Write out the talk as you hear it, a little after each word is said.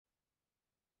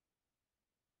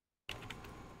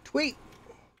Tweet.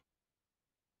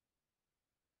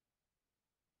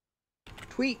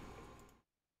 Tweet.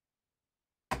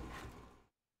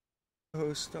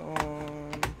 Post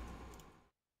on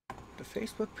the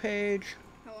Facebook page.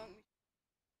 How long?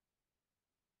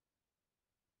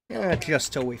 Yeah,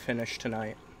 just till we finish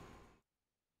tonight.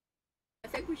 I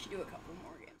think we should do a couple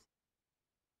more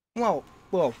games.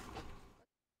 Well,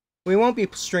 we won't be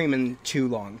streaming too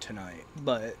long tonight,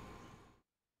 but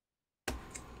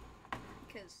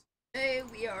Because today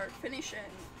we are finishing,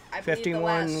 I believe,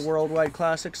 51 Worldwide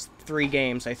Classics, 3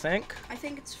 games, I think. I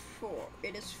think it's 4.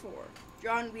 It is 4.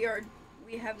 John, we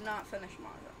have not finished Mahjong.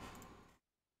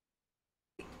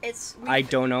 I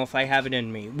don't know if I have it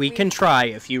in me. We can try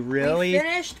if you really... We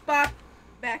finished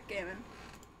backgammon.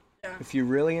 John. If you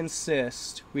really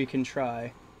insist, we can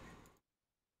try.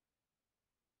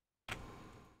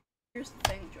 Here's the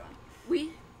thing, John.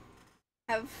 We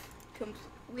have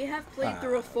played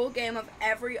through a full game of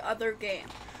every other game.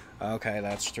 Okay,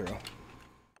 that's true.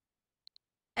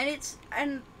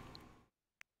 And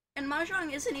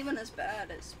Mahjong isn't even as bad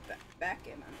as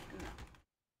backgammon.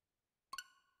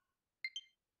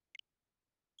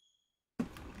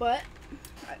 But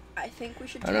I think we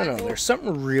should tackle... I don't know, there's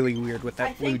something really weird with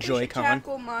that blue Joy-Con. I think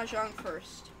we should tackle Mahjong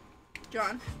first.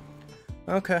 John?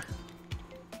 Okay.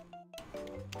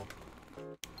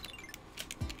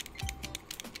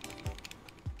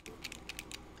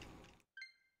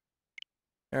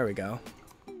 There we go.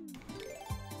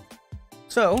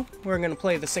 So, we're gonna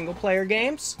play the single-player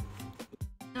games.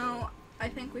 No, I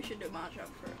think we should do Mahjong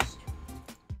first.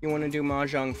 You want to do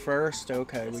Mahjong first?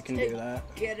 Okay, we can do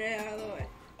that. Get it out of the way.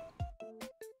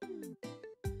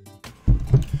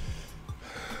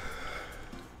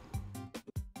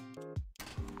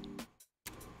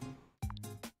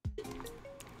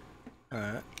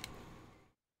 Alright.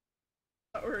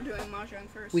 But we're doing Mahjong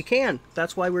first. We can.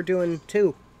 That's why we're doing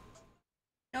 2.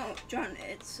 No, John,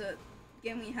 it's a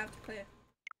game we have to play.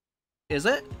 Is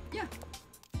it? Yeah.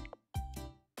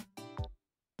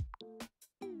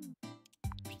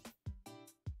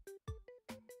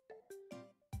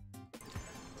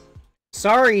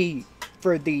 Sorry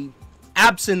for the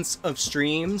absence of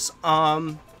streams.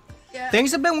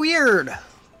 Things have been weird.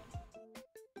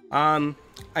 I'm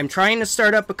trying to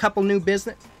start up a new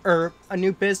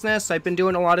business. I've been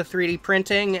doing a lot of 3D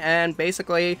printing, and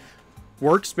basically,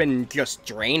 work's been just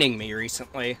draining me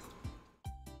recently.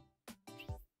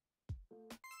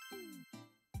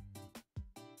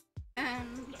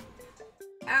 And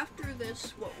after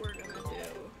this, what we're gonna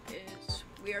do is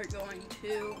we are going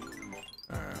to...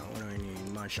 what do I need?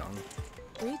 Mahjong.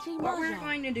 What we're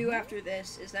going to do after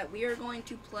this is that we are going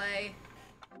to play...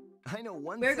 I know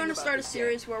one We're going to start a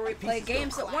series where we play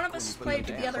games that one of us played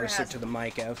but the other Closer has. to the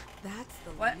mic, Ev. That's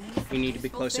the What? You need to be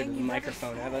closer to the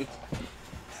microphone, Evan.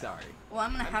 Sorry. Well,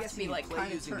 I'm gonna have to be like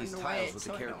kind of turned away.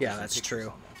 So Yeah, that's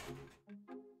true.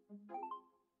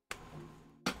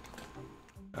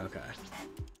 Okay.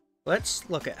 Let's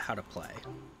look at how to play.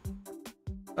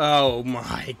 Oh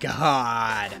my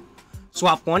god!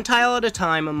 Swap 1 tile at a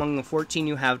time among the 14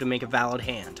 you have to make a valid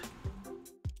hand.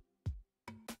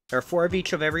 There are 4 of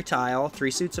each of every tile,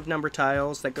 3 suits of number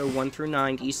tiles that go 1 through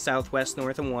 9, east, south, west,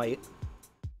 north, and white.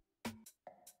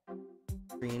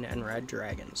 Green and red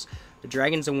dragons. The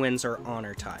dragons and winds are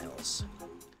honor tiles.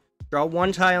 Draw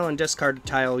 1 tile and discard a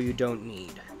tile you don't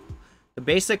need. The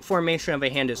basic formation of a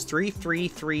hand is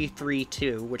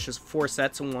 3-3-3-3-2, which is 4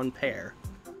 sets and 1 pair.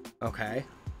 Okay.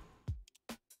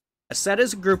 A set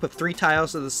is a group of 3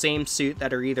 tiles of the same suit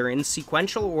that are either in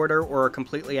sequential order or are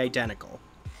completely identical.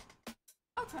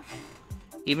 Okay.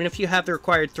 Even if you have the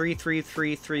required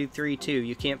 3-3-3-3-3-2,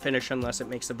 you can't finish unless it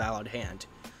makes a valid hand.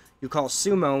 You call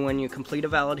sumo when you complete a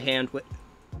valid hand with...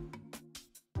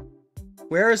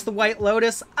 Where is the White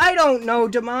Lotus? I don't know,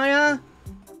 Demaya!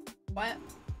 What?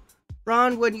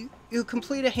 Ron, when you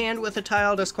complete a hand with a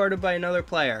tile discarded by another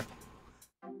player.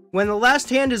 When the last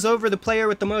hand is over, the player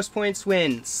with the most points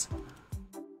wins.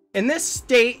 In this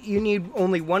state, you need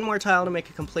only 1 more tile to make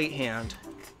a complete hand.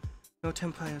 No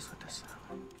tempires with this.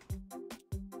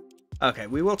 Okay,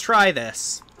 we will try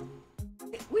this.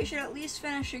 We should at least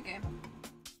finish a game.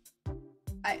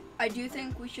 I do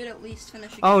think we should at least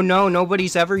finish a game. Oh no,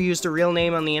 nobody's ever used a real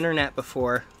name on the internet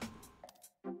before.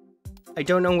 I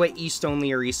don't know what east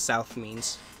only or east south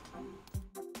means.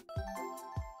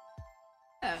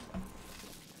 Yeah.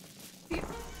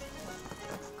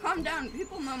 Calm down,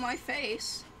 people know my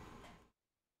face.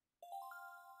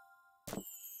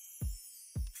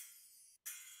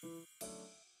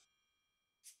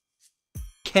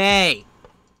 Okay.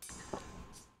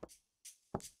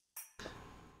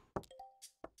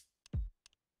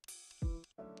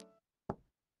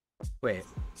 Wait.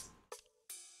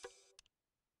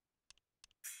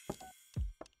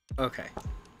 Okay.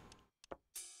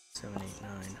 7, 8,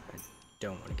 9. I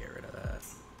don't want to get rid of that.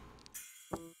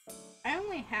 I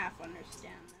only half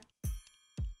understand this.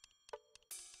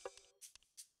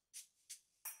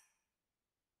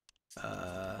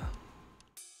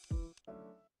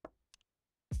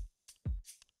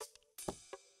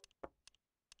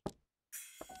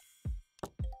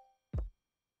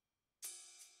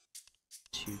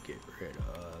 To get rid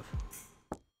of.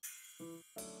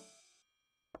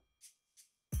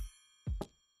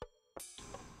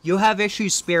 You have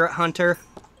issues, Spirit Hunter.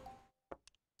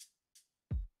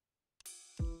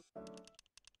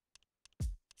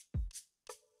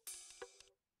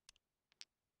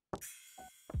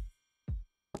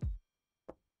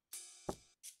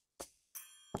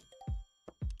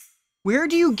 Where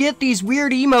do you get these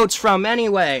weird emotes from,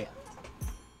 anyway?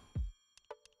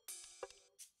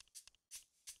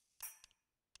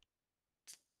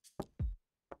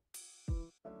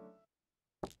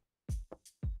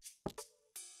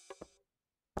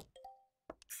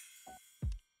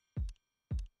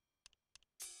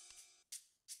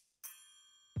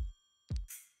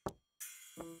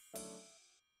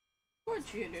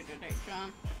 What'd you do today,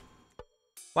 John?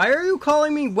 Why are you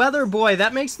calling me Weather Boy?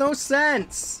 That makes no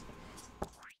sense.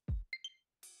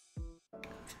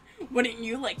 Wouldn't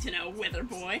you like to know, Wither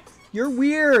Boy? You're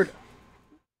weird.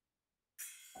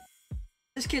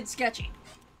 This kid's sketchy.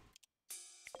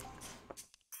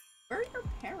 Where are your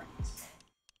parents?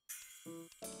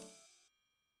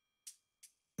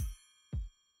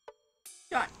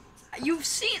 John, you've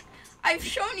seen... I've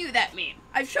shown you that meme.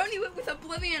 I've shown you it with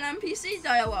Oblivion NPC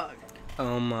dialogue.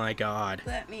 Oh my god.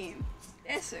 That meme.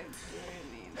 That's a good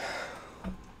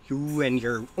meme. You and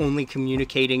your only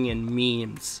communicating in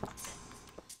memes.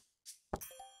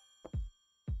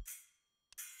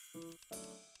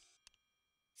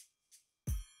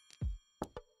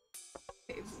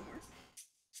 Okay, boomer.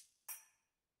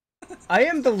 I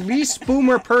am the least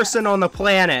boomer person on the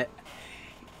planet.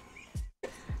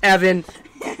 Evan.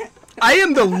 I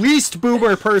am the least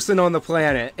boomer person on the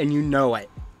planet, and you know it.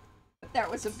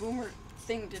 That was a boomer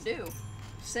thing to do.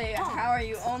 Say, how are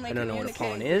you only I don't know what a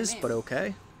pawn communicating is, through but memes?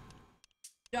 okay.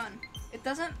 John, it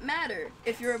doesn't matter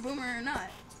if you're a boomer or not.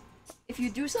 If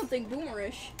you do something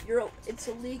boomerish, it's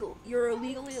illegal. You're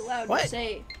illegally allowed What? to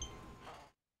say.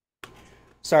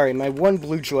 Sorry, my one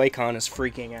blue Joy-Con is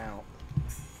freaking out.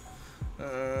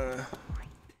 The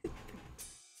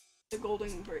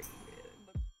golden bird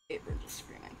is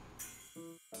screaming.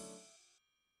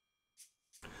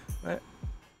 What?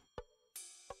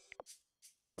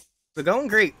 The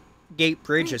Golden Gate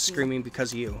Bridge is screaming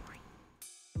because of you.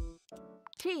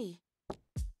 T.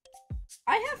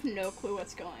 I have no clue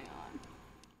what's going on.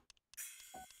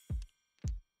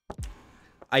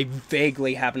 I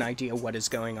vaguely have an idea what is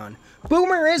going on.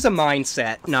 Boomer is a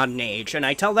mindset, not an age, and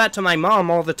I tell that to my mom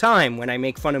all the time when I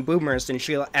make fun of boomers and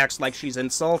she acts like she's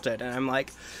insulted, and I'm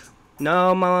like,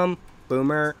 no, Mom,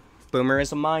 boomer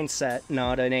is a mindset,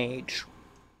 not an age.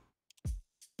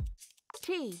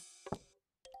 T.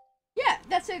 Yeah,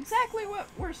 that's exactly what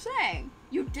we're saying.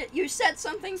 You said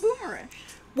something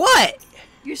boomerish. What?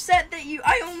 You said that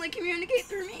I only communicate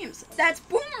through memes. That's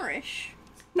boomerish.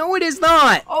 No, it is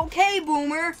not. Okay,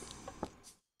 boomer.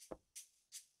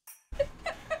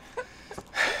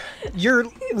 You're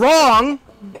wrong.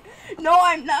 No,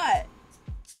 I'm not.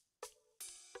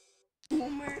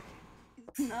 Boomer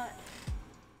is not.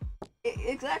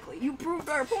 Exactly. You proved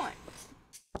our point.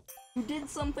 You did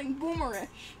something boomerish.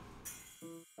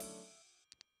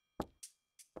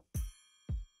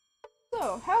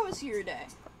 So, how was your day?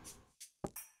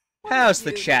 What How's did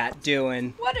the you do? chat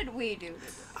doing? What did we do today?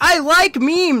 I like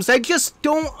memes. I just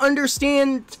don't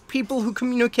understand people who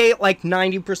communicate like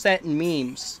 90% in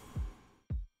memes.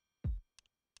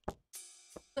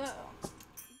 So,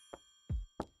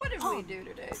 what did we do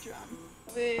today,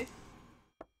 John?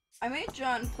 I made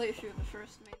John play through the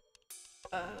first main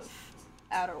of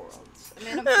Outer Worlds. I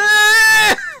made him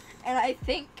and I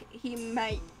think he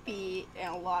might be in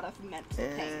a lot of mental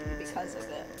pain because of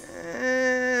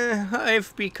it.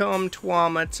 I've become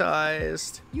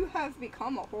traumatized. You have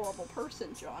become a horrible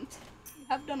person, John. You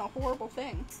have done a horrible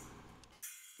thing.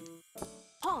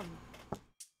 Pawn.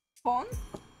 Pawn?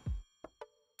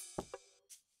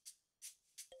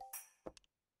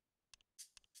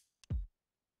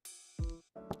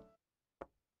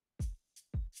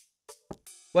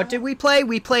 What did we play?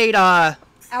 We played,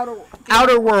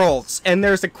 Outer Worlds, and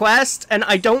there's a quest, and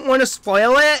I don't want to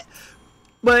spoil it,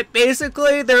 but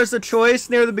basically there's a choice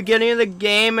near the beginning of the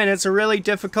game, and it's a really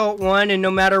difficult one, and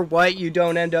no matter what, you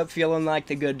don't end up feeling like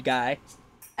the good guy.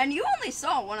 And you only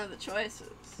saw one of the choices.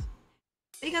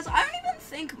 Because I don't even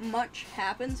think much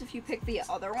happens if you pick the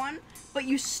other one, but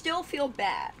you still feel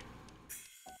bad.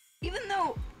 Even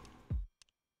though...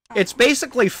 It's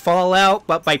basically Fallout,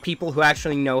 but by people who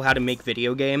actually know how to make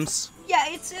video games. Yeah,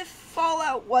 it's if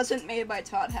Fallout wasn't made by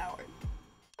Todd Howard.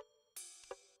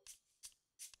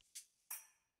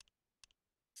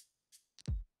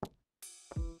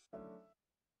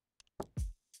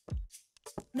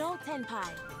 No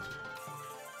tenpai.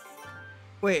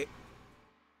 Wait.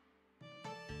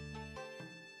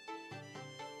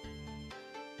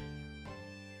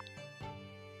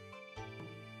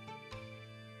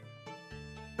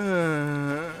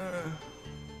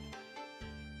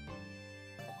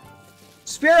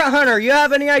 Spirit Hunter, you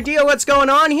have any idea what's going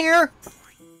on here?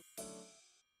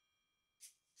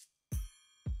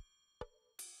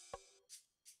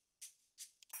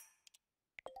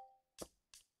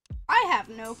 I have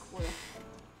no clue.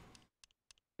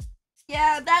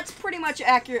 Yeah, that's pretty much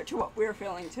accurate to what we're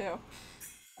feeling too.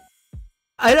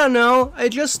 I don't know. I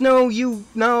just know you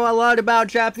know a lot about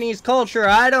Japanese culture.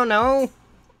 I don't know.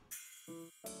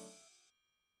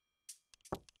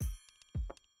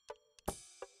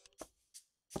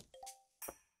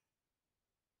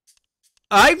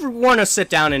 I want to sit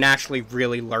down and actually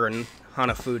really learn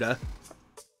Hanafuda.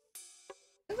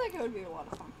 Seems like it would be a lot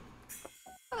of fun.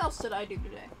 What else did I do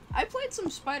today? I played some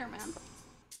Spider-Man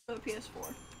for the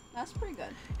PS4. That's pretty good.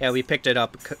 Yeah, we picked it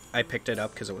up. I picked it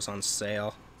up because it was on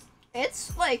sale.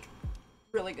 It's, like,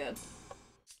 really good.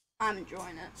 I'm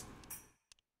enjoying it.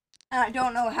 And I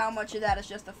don't know how much of that is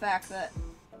just the fact that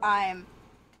I'm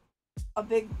a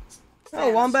big fan Oh,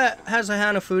 of Wombat Spider-Man. has a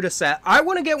Hanafuda set. I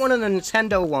want to get one of the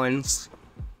Nintendo ones.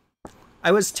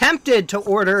 I was tempted to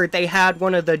order. They had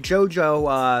one of the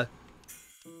JoJo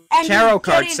And tarot you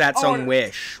card didn't sets order on it.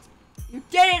 Wish. You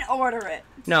didn't order it.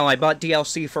 No, I bought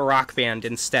DLC for Rock Band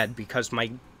instead because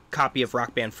my copy of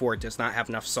Rock Band 4 does not have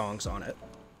enough songs on it.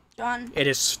 John, It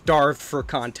is starved for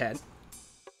content.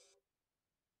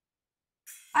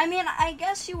 I mean, I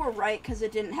guess you were right because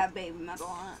it didn't have Baby Metal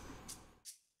on it.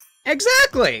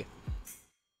 Exactly!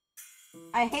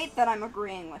 I hate that I'm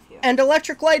agreeing with you. And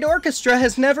Electric Light Orchestra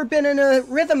has never been in a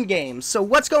rhythm game, so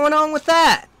what's going on with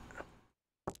that?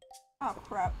 Oh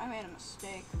crap, I made a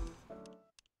mistake.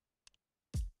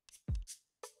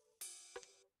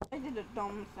 I did a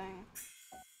dumb thing.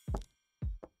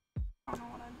 I don't know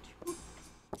what I do.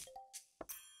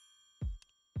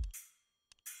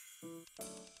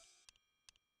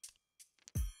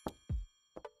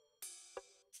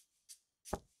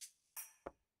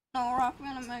 No,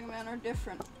 Rockman and Mega Man are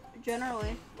different.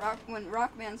 Generally, when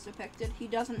Rockman's depicted, he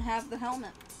doesn't have the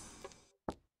helmet.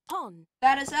 Pon.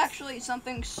 That is actually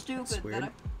something stupid That's weird.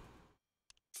 that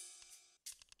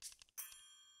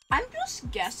I'm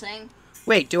just guessing.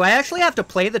 Wait, do I actually have to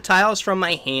play the tiles from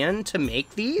my hand to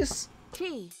make these?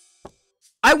 T.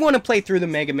 I want to play through the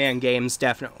Mega Man games,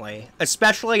 definitely.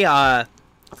 Especially,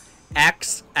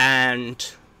 X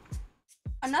and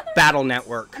Battle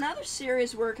Network. Another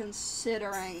series we're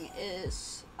considering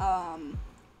is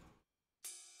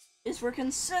we're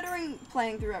considering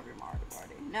playing through every Mario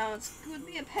Party. Now, it would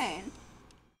be a pain,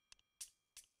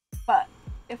 but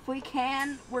if we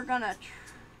can, we're gonna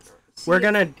We're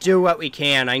gonna do what we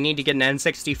can. I need to get an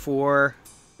N64.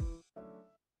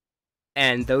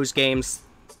 And those games...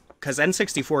 Because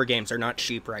N64 games are not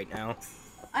cheap right now.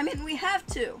 I mean, we have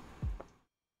two.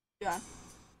 John.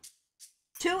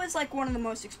 2 is like one of the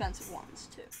most expensive ones,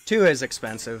 too. 2 is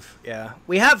expensive, yeah.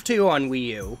 We have 2 on Wii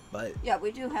U, but Yeah,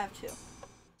 we do have 2.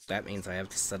 that means I have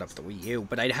to set up the Wii U.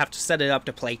 But I'd have to set it up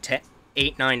to play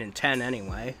 8, 9, and 10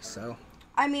 anyway, so...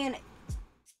 I mean...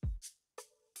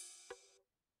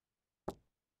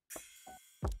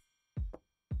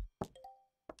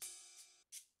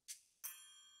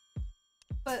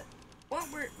 But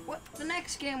what the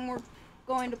next game we're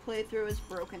going to play through is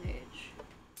Broken Age,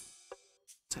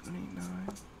 789.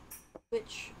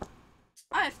 which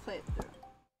I've played through,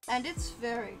 and it's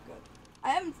very good. I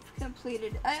haven't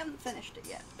finished it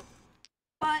yet,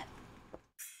 but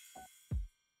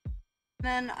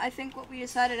then I think what we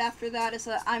decided after that is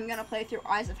that I'm gonna play through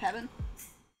Eyes of Heaven.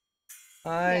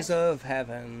 Eyes of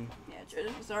Heaven. Yeah,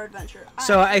 JoJo's Bizarre Adventure.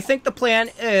 So I think the plan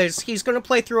is he's going to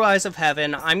play through Eyes of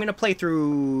Heaven. I'm going to play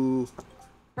through...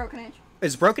 Broken Age.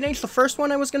 Is Broken Age the first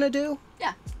one I was going to do?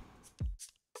 Yeah.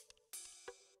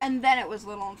 And then it was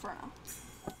Little Inferno.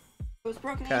 It was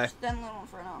Broken Okay. Age, then Little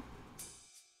Inferno.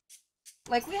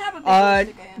 Like, we have a big list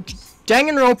of games.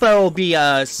 Danganronpa will be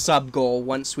a sub-goal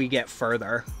once we get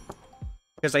further.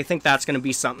 Because I think that's going to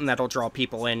be something that'll draw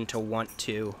people in to want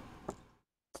to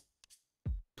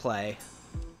play.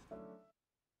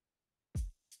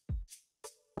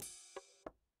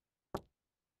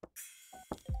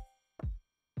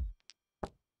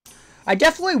 I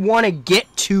definitely want to get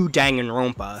to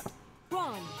Danganronpa.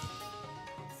 Run.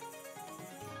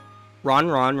 Run,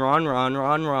 run, run, run,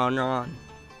 run, run, run.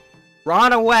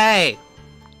 Run away!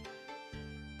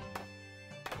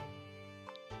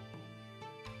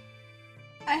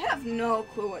 I have no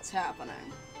clue what's happening.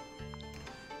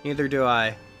 Neither do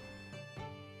I.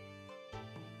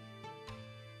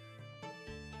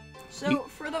 So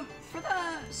for the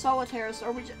solitaires,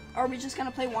 are we just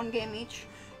gonna play one game each?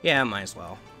 Yeah, might as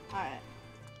well. All right.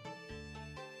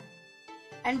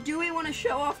 And do we want to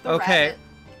show off the Okay. rabbit?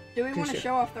 Do we want to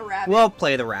show off the rabbit? We'll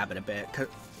play the rabbit a bit,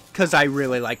 because I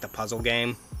really like the puzzle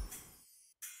game.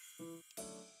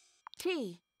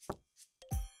 T.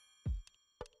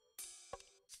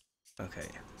 Okay.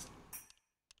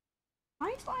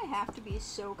 Why do I have to be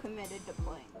so committed to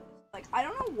playing this? Like, I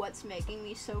don't know what's making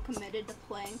me so committed to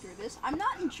playing through this. I'm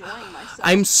not enjoying myself.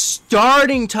 I'm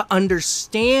starting to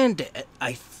understand it,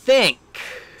 I think.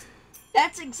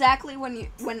 That's exactly when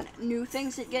new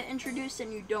things that get introduced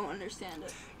and you don't understand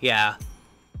it. Yeah.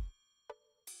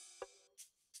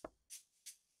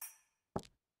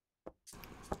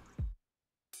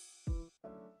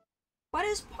 What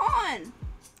is pawn?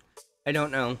 I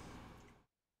don't know.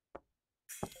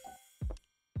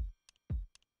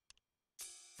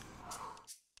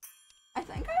 I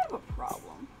think I have a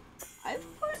problem. I've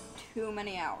put too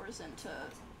many hours into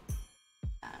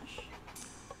Smash.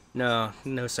 No,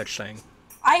 no such thing.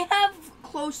 I have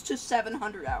close to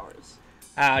 700 hours.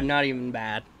 Not even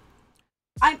bad.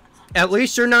 I'm. At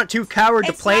least you're not too coward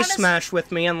to It's play not as- Smash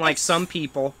with me, unlike it's- some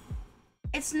people.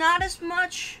 It's not as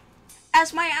much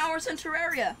as my hours in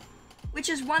Terraria, which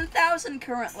is 1,000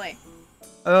 currently.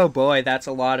 Oh boy, that's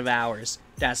a lot of hours.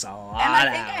 That's a lot And I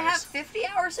of think hours. I have 50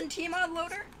 hours in Tmod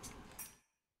Loader.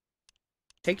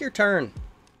 Take your turn.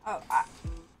 Oh,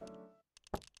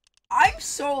 I'm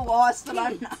so lost that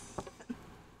I'm not.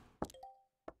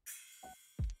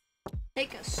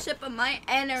 Take a sip of my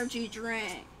energy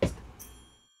drink.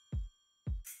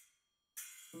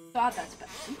 God, that's bad.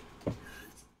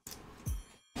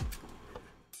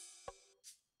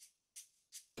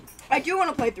 I do want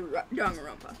to play through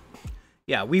Danganronpa.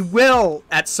 Yeah, we will,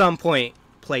 at some point,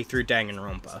 play through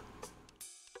Danganronpa.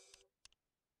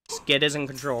 Skid is in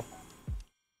control.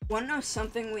 Want to know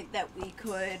something that we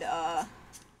could, I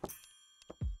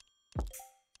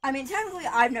mean, technically,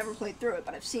 I've never played through it,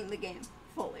 but I've seen the game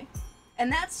fully.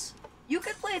 And that's... You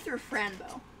could play through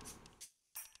Franbo.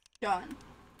 John.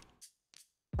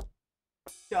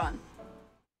 John.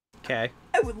 Okay.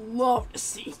 I would love to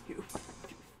see you.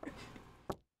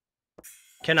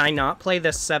 Can I not play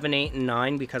this 7, 8, and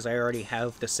 9 because I already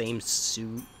have the same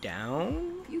suit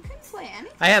down? You can play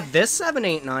anything. I have this 7,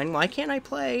 8, 9. Why can't I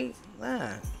play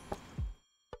that?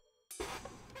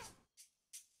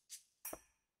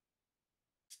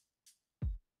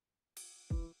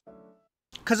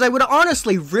 Because I would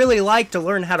honestly really like to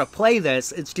learn how to play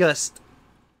this. It's just...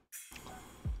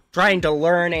 trying to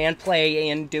learn and play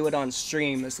and do it on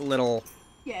stream is a little...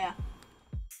 Yeah.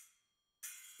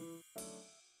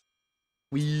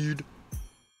 weird.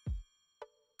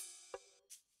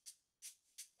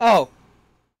 Oh.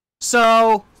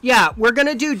 So, yeah, we're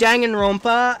gonna do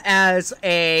Danganronpa as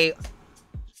a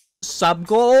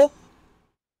sub-goal.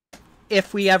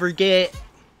 If we ever get...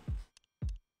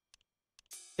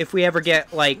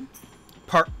 like,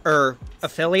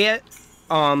 affiliate.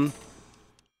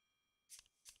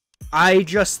 I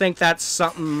just think that's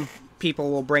something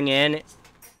people will bring in.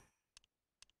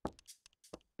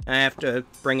 I have to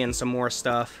bring in some more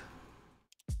stuff.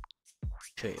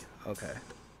 Gee, okay.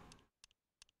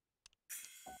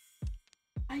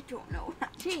 I don't know.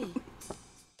 T.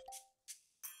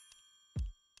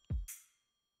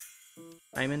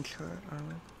 I'm in charge.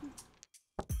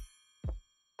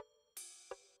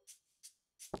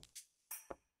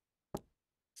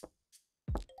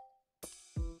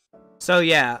 So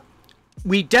yeah,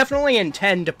 we definitely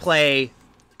intend to play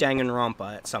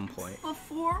Danganronpa at some point.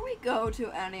 Before we go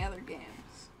to any other games,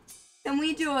 can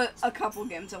we do a couple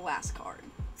games of Last Card?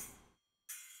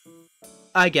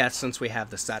 I guess since we have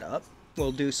the setup,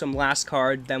 we'll do some Last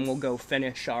Card, then we'll go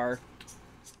finish our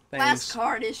things. Last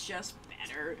Card is just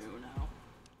better,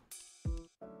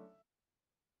 Uno.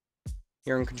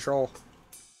 You're in control.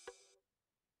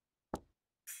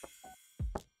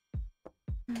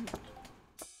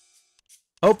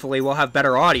 Hopefully we'll have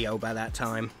better audio by that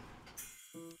time.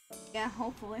 Yeah,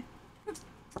 hopefully.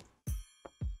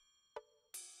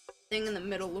 Thing in the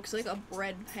middle looks like a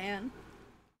bread pan.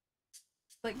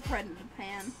 Like bread in a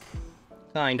pan.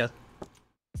 Kinda.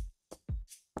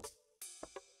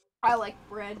 I like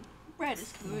bread. Bread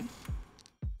is good.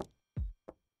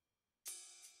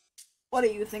 What do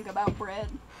you think about bread?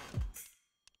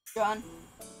 John.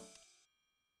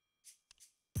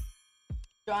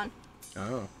 John.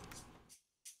 Oh.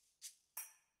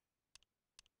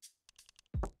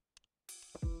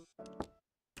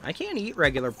 I can't eat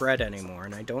regular bread anymore,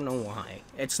 and I don't know why.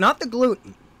 It's not the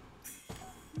gluten.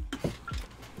 I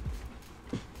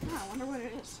wonder what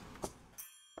it is.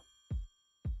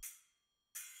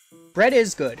 Bread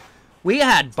is good. We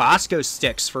had Bosco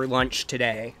sticks for lunch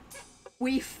today.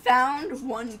 We found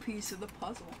one piece of the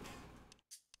puzzle.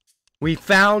 We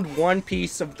found one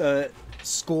piece of the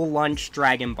school lunch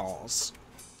Dragon Balls.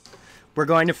 We're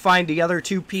going to find the other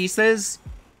two pieces,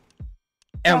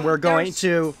 and we're going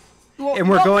to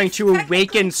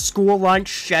awaken school lunch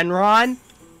Shenron,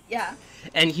 Yeah.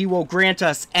 and he will grant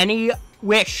us any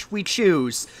wish we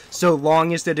choose, so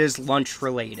long as it is lunch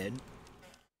related.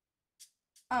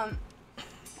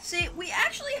 See, we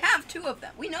actually have two of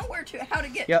them. We know how to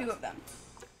get Yep. two of them.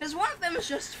 Because one of them is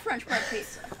just French bread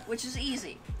pizza, which is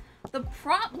easy. The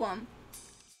problem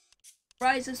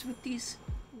rises with these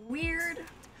weird...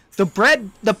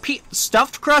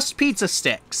 Stuffed crust pizza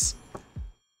sticks.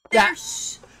 They're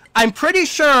I'm pretty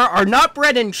sure are not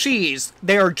bread and cheese.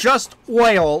 They are just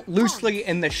oil loosely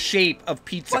in the shape of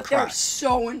pizza but they're crust.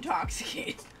 so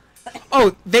intoxicating.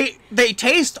 Oh, they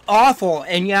taste awful,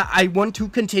 and yet I want to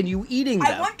continue eating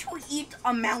them. I want to eat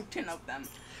a mountain of them,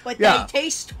 but Yeah. they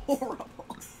taste horrible.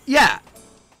 Yeah.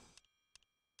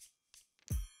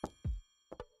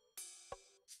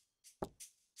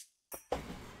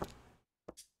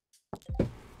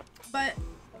 But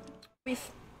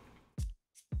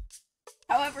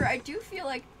however, I do feel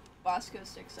like Bosco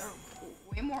sticks are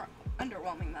way more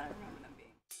underwhelming than I remember them being.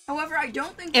 However, I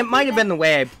don't think It might have been the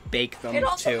way I baked them, It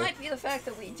also too. might be the fact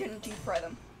that we didn't deep fry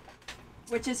them,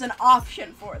 which is an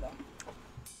option for them.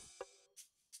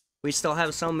 We still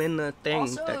have some in the thing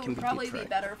Also, that it can would be probably deep be fried.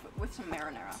 better with some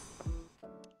marinara.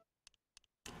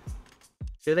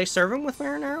 Do they serve them with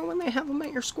marinara when they have them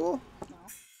at your school? No.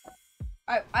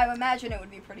 I imagine it would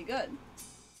be pretty good.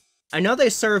 I know they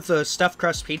serve the stuffed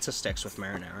crust pizza sticks with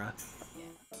marinara.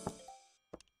 Yeah.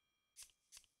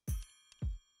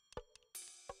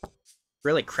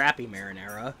 Really crappy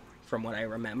marinara, from what I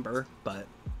remember, but...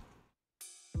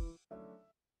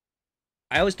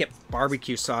 I always get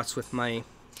barbecue sauce with my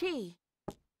T.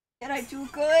 Did I do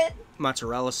good?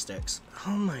 mozzarella sticks.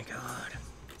 Oh my god.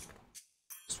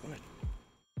 Just wanna...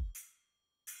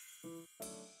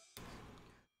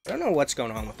 I don't know what's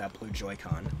going on with that blue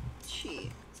Joy-Con. Chi.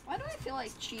 Why do I feel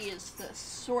like Chi is the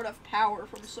sort of power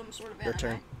from some sort of anime? Your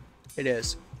turn. It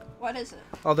is. What is it?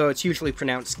 Although it's usually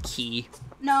pronounced Ki.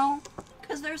 No,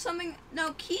 because there's something...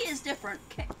 No, Ki is different.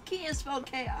 Ki is spelled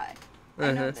K-I.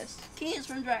 I know this. Ki is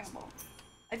from Dragon Ball.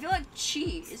 I feel like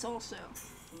Chi is also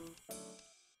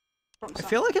from I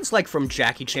feel like it's like from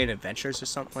Jackie Chan Adventures or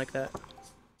something like that.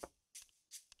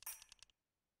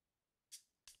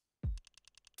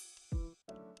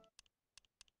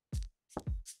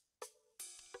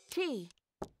 T.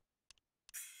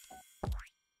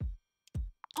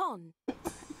 Pon. Do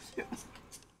you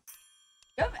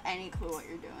have any clue what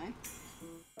you're doing?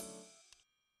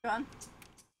 John?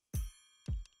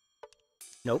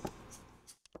 Nope.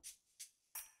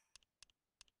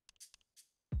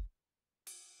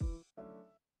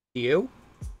 You?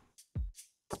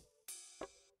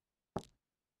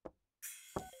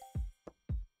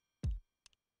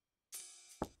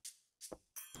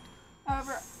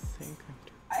 However, Think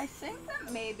I think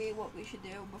that maybe what we should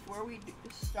do before we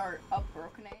start up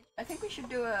Broken Age, I think we should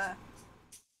do a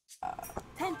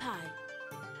Tenpai.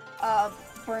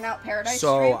 Burnout Paradise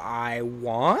So stream. I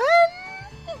won?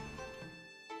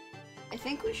 I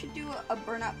think we should do a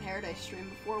Burnout Paradise stream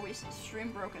before we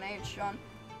stream Broken Age, John.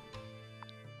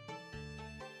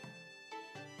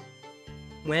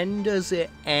 When does it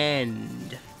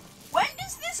end? When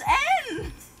does this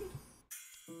end?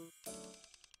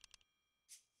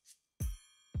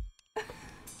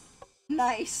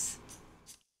 Nice.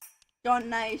 John,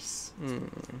 nice.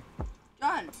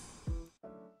 John,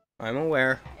 I'm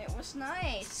aware. it was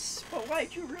nice, but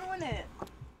why'd you ruin it?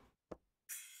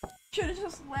 Should've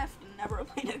just left and never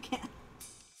played it again.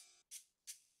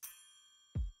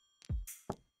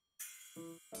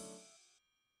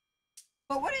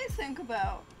 But what do you think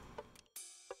about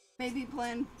maybe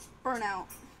playing Burnout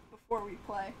before we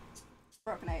play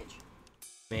Broken Age?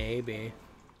 Maybe.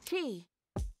 T.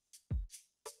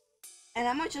 And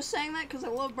am I just saying that because I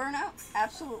love Burnout?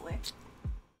 Absolutely.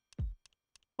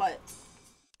 But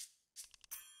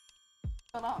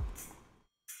shut up.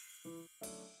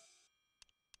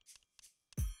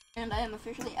 And I am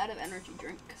officially out of energy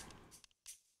drink.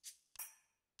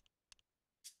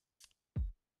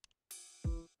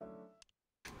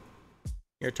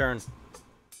 Your turn.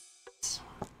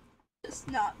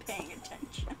 paying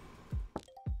attention.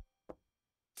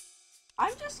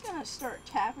 I'm just gonna start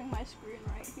tapping my screen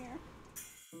right here.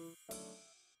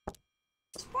 At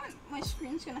this point, my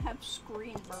screen's gonna have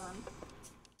screen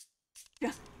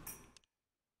burn.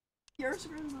 Your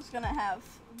screen is gonna have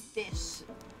this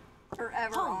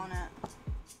forever on it.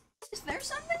 Is there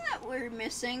something that we're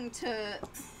missing to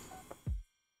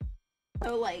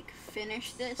like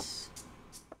finish this?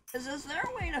 Is there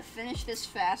a way to finish this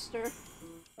faster?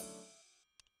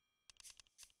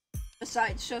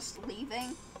 Besides just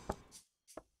leaving?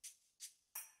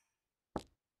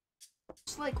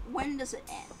 It's like, when does it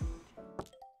end?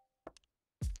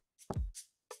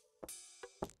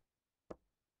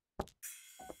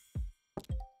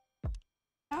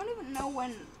 I don't even know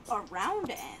when a round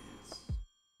ends.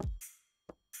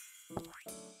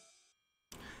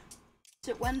 Is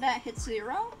it when that hits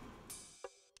 0?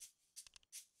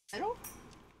 Middle?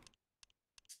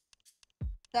 Is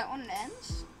that when it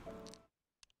ends?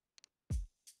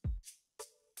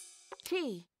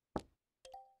 T.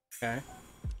 Okay.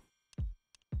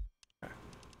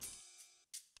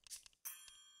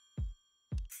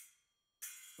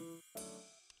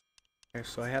 Okay,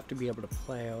 so I have to be able to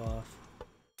play off the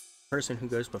person who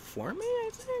goes before me, I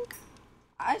think?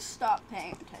 I stopped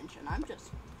paying attention. I'm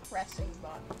just pressing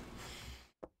buttons.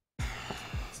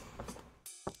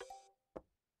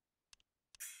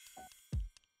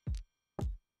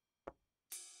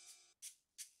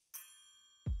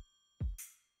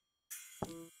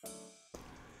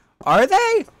 Are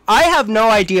they? I have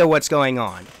no idea what's going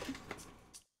on.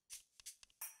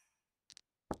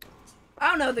 I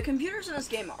don't know, the computers in this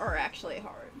game are actually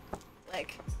hard.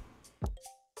 Like,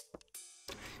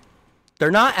 They're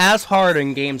not as hard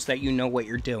in games that you know what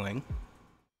you're doing.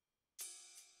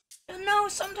 no,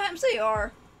 sometimes they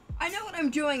are. I know what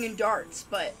I'm doing in darts,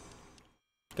 but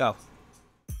Go.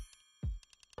 I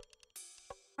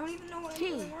don't even know what I'm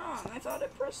doing wrong. I thought I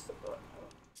pressed the button.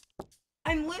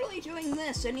 I'm literally doing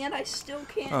this, and yet I still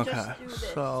can't just do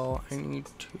this. So I need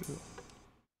to...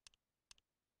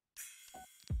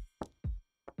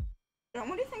 John,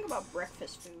 what do you think about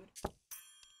breakfast food?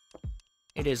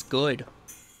 It is good.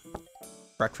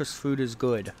 Breakfast food is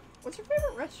good. What's your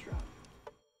favorite restaurant?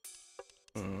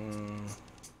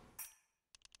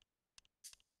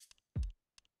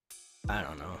 I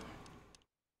don't know.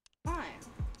 Mine.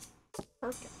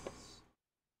 Perkins.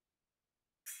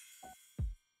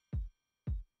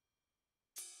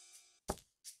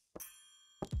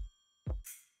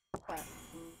 What?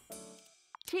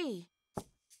 T.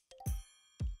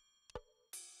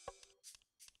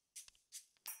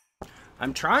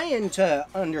 I'm trying to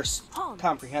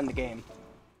comprehend the game.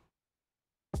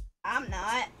 I'm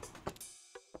not.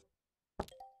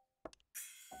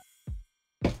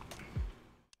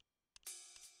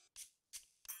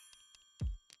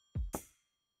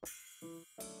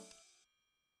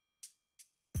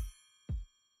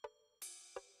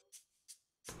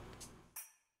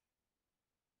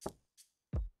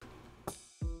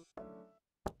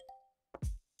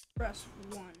 Press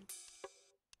 1.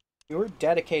 You're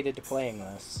dedicated to playing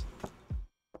this.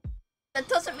 That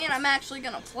doesn't mean I'm actually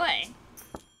gonna play.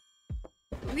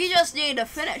 We just need to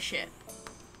finish it.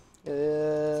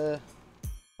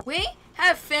 We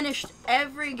have finished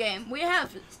every game. We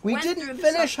didn't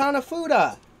finish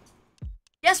Hanafuda.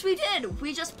 Yes, we did.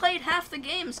 We just played half the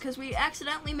games because we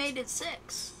accidentally made it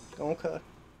 6. Okay.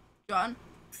 John,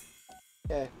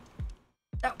 Okay.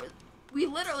 we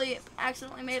literally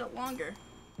accidentally made it longer.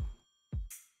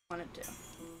 Wanted to.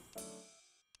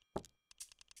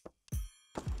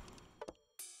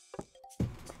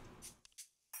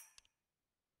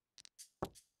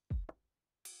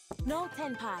 No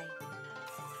tenpai.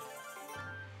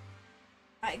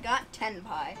 I got 10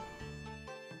 pie.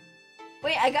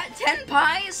 Wait, I got 10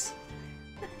 pies?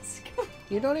 Let's go.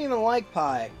 You don't even like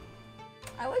pie.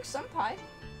 I like some pie.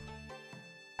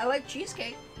 I like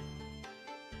cheesecake.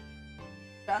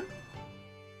 Done?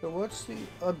 So what's the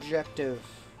objective?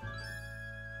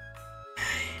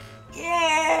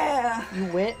 Yeah! You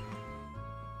went?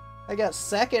 I got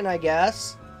second, I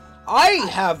guess. I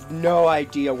have no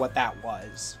idea what that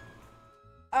was.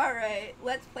 Alright,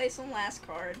 let's play some last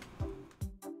card.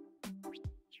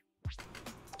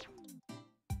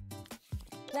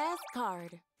 Last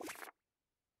card.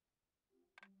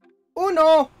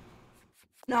 Uno!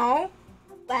 No.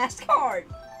 Last card.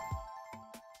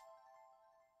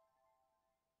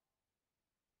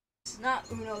 It's not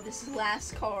Uno, this is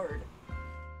last card.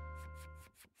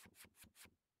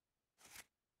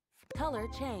 Color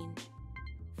change.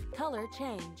 Color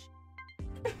change.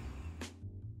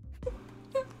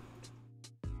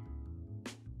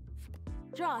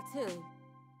 Draw 2.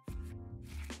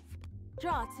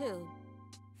 Draw 2.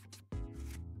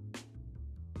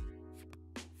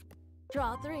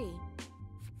 Draw 3.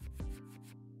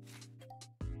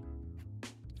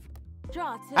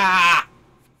 Draw 2. Ah!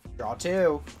 Draw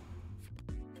 2.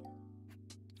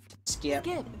 Skip.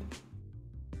 Skip.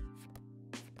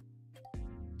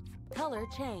 Color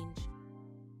change.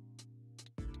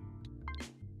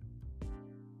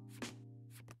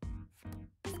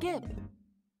 Skip.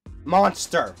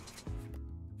 Monster.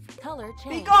 Color Be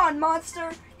change. gone,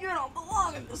 monster! You don't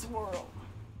belong in this world.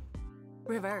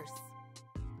 Reverse.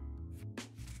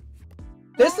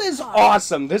 This is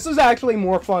awesome. This is actually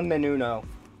more fun than Uno.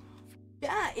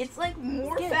 Yeah, it's like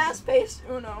more Skip. fast-paced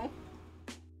Uno.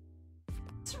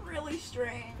 It's really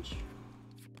strange.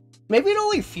 Maybe it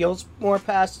only feels more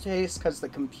fast-paced because the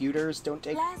computers don't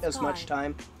take Last as much card.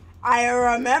 time. I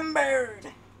remembered.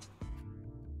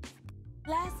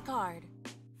 Last card.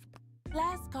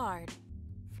 Last card.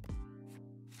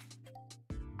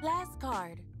 Last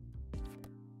card.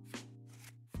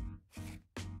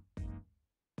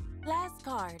 Last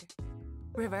card.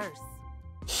 Reverse.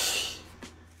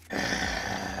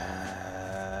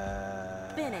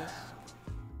 Finish.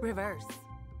 Reverse.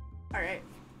 Alright.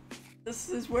 This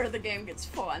is where the game gets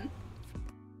fun.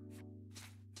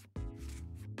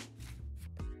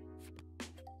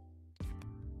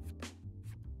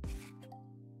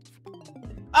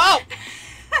 Oh!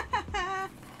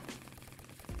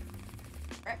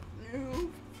 Right, no.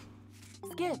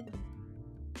 Skip.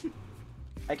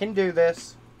 I can do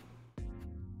this.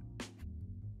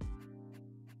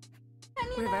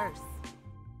 Reverse.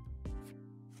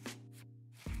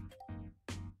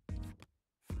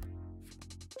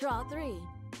 Draw 3.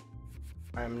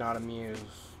 I am not amused.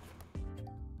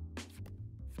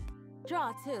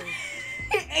 Draw 2.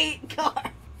 8 cards.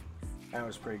 That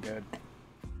was pretty good.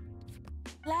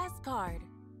 Last card.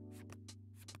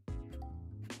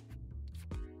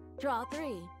 Draw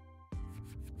 3.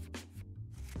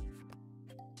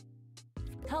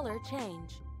 Color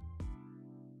change.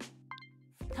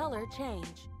 Color change.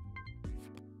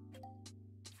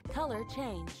 Color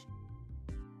change.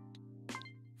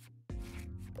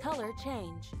 Color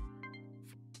change.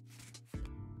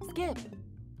 Skip.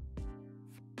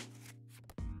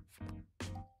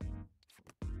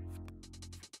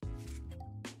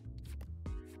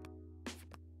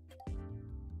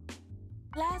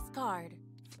 Last card.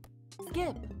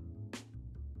 Skip.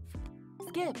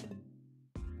 Skip.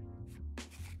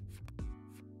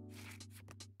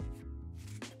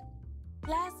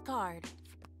 Last card.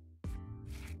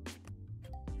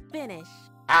 Finish.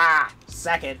 Ah!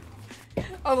 Second.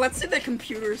 Oh, let's see the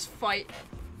computers fight.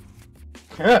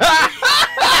 That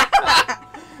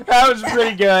was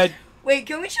pretty good. Wait,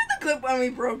 can we show the clip when we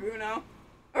broke Uno?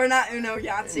 Or not Uno,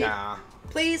 Yahtzee? Nah.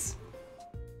 Please?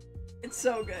 It's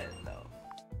so good, though.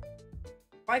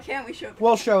 Why can't we show the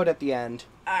We'll show it at the end.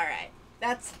 Alright.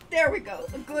 There we go.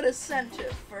 A good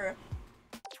incentive for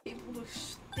people to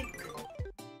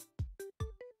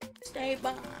stay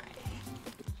by.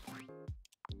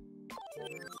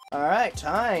 Alright,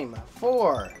 time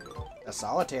for the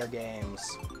solitaire games.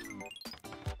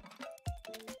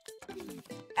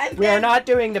 And We are then not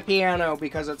doing the piano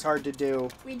because it's hard to do.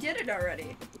 we did it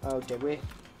already. Oh, did we?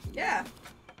 Yeah.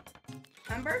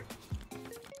 Remember?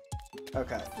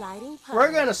 Okay. Sliding puzzle.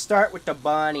 We're gonna start with the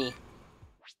bunny.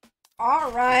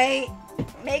 Alright.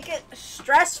 Make it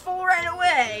stressful right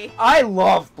away. I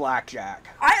love blackjack.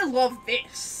 I love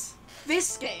this.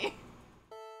 This game.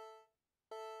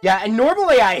 Yeah, and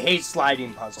normally I hate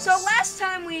sliding puzzles. So last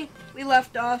time we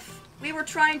left off, we were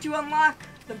trying to unlock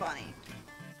the bunny.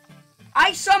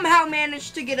 I somehow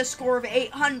managed to get a score of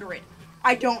 800.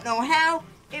 I don't know how.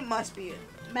 It must be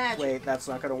magic. Wait, that's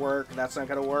not gonna work. That's not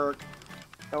gonna work.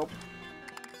 Nope.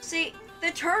 See, the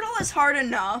turtle is hard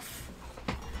enough,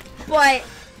 but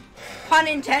pun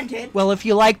intended. Well, if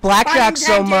you like blackjack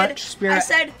so much, Spirit.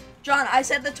 I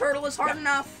said the turtle is hard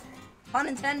enough. Pun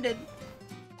intended.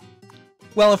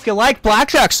 Well, if you like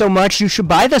blackjack so much, you should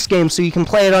buy this game so you can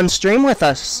play it on stream with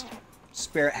us.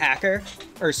 Spirit Hacker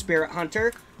or Spirit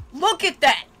Hunter. Look at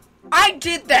that! I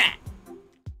did that!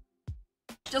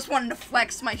 Just wanted to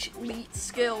flex my elite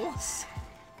skills.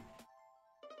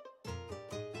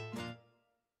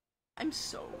 I'm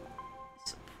so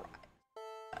surprised.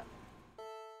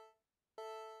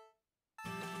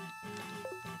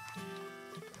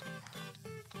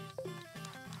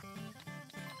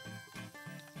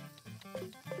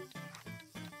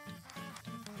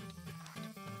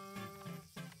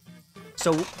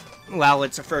 So, well,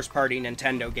 it's a first-party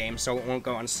Nintendo game, so it won't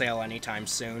go on sale anytime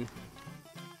soon.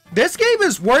 This game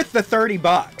is worth the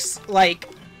 $30. Like,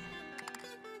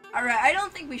 Alright, I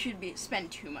don't think we should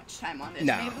spend too much time on this.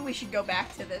 No. Maybe we should go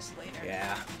back to this later.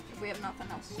 Yeah. If we have nothing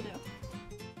else to do.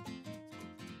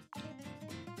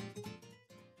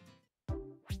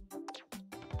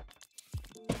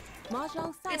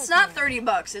 Mahjong It's not Solitaire.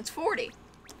 $30, it's 40.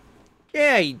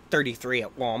 Yeah, 33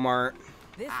 at Walmart.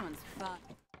 This one's fun.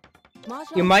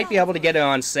 Mahjong You might be able to Solitaire. get it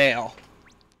on sale.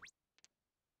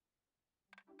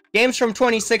 Games from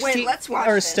 2016 Wait, let's watch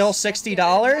are this. still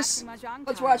 $60?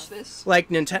 Let's watch this. Like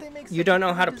Nintendo, you don't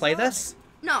know how to play this?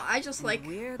 No, I just like.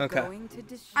 We're Okay. going to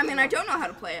I mean, I don't know how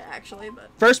to play it actually, but.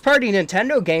 First-party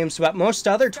Nintendo games, but most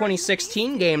other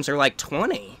 2016 games are like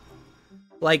 20.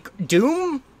 Like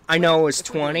Doom, I know is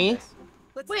 20.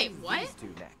 Let's Wait, do what? these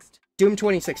two next. Doom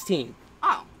 2016.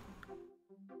 Oh.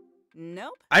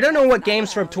 Nope. I don't know what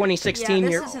games from 2016 Yeah,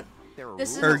 you're this isn't. There are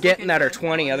This rules. or isn't getting looking that are good.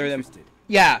 20 other than Interested.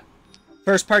 yeah,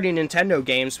 first-party Nintendo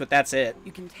games, but that's it.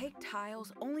 You can take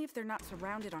tiles only if they're not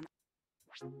surrounded on.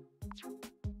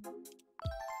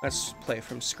 Let's play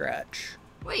from scratch.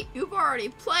 Wait, you've already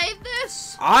played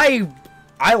this? I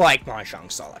like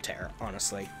Mahjong Solitaire,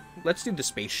 honestly. Let's do the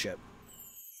spaceship.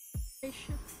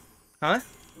 Spaceship. Huh?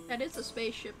 That is a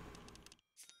spaceship.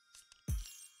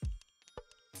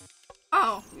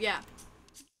 Oh, yeah.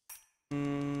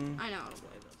 Mm, I know how to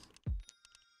play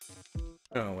this.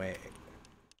 oh, wait.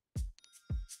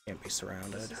 Can't be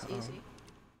surrounded. This is huh? easy.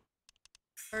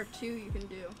 Or two you can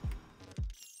do.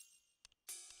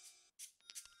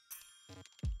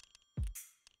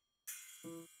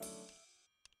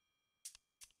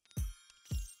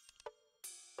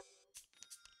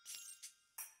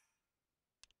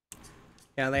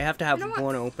 Yeah, they have to have You know what?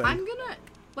 one open.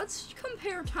 Let's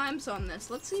compare times on this.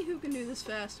 Let's see who can do this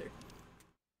faster.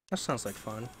 That sounds like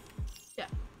fun. Yeah.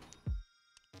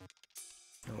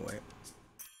 Oh, wait.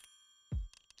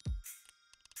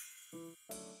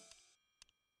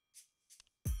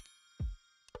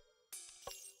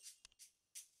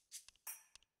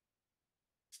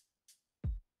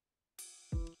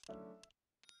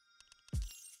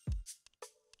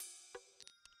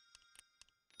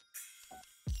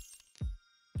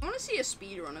 I want to see a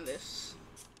speed run of this.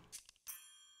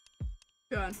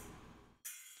 Go on.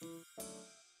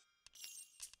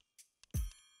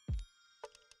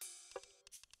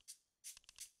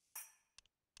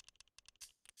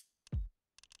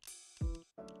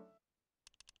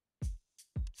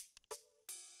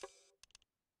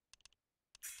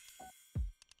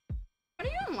 How do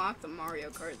you unlock the Mario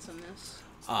Karts in this?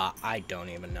 I don't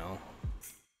even know.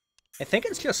 I think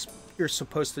it's just, you're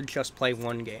supposed to just play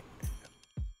one game.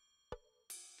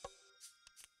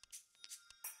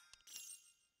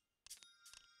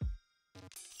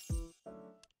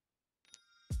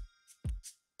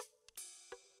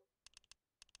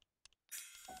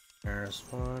 There's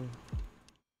one.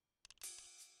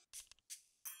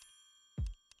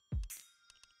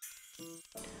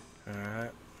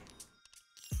 Alright.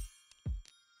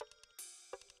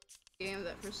 Game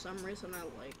that for some reason I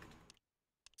liked.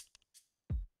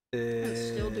 I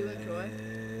still do enjoy.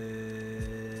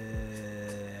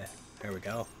 There we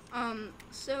go.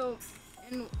 So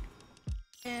in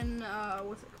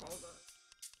what's it called?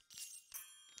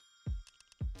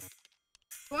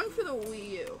 One for the Wii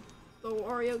U. The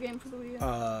Wario game for the Wii U.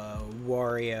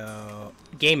 Wario.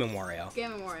 Game and Wario.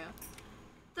 Game and Wario.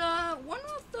 The one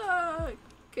with the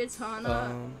Katana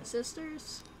Um.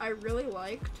 sisters, I really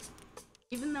liked,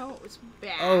 even though it was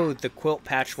bad. Oh, the quilt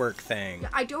patchwork thing.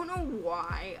 I don't know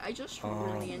why. I just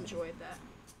really Um. enjoyed that.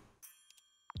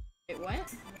 Wait,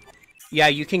 what? Yeah,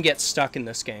 you can get stuck in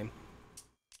this game.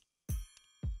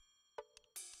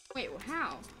 Wait,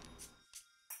 how?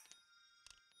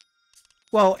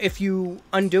 Well, if you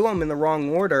undo them in the wrong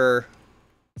order,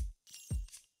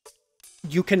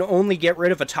 you can only get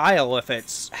rid of a tile if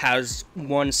it has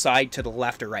one side to the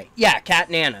left or right. Yeah, Kat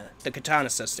and Anna, the Katana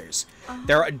sisters.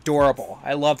 They're adorable.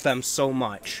 I love them so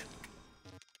much.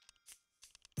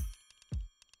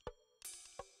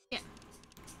 Yeah,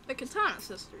 the Katana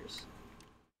sisters.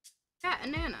 Kat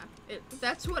and Nana.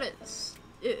 That's what it's.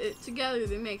 Together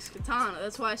they makes Katana.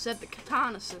 That's why I said the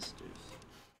Katana sisters.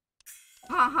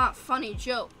 Ha, funny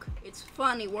joke. It's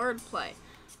funny wordplay.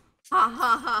 Ha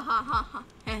ha ha ha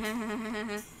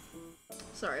ha.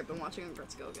 Sorry, I've been watching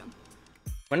Regrets Go again.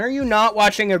 When are you not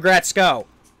watching Regrets Go?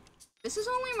 This is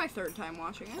only my third time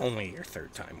watching it. Only your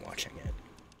third time watching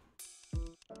it.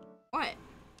 What?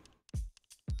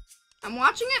 I'm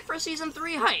watching it for season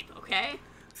 3 hype, okay?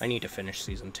 I need to finish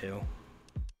season 2.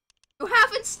 You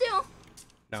haven't still.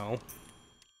 No.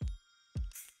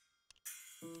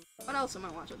 What else am I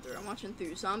watching through? I'm watching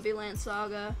through Zombieland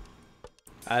Saga.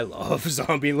 I love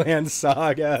Zombieland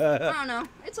Saga. I don't know.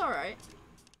 It's alright.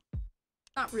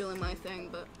 Not really my thing,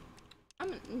 but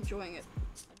I'm enjoying it.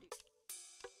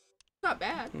 It's not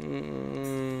bad.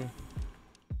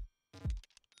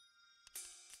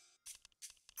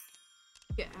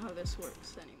 Get how this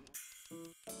works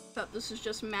anymore. But this is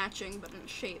just matching, but in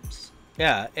shapes.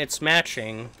 Yeah, it's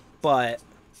matching, but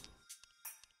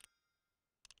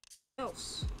What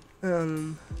else?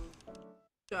 um.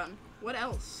 John, what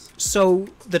else? So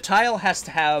the tile has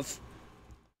to have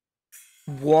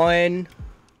one.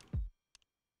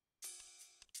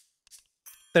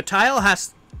 The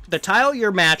tile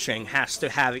you're matching has to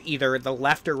have either the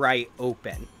left or right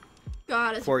open.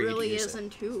 God, it Before you really use is it. in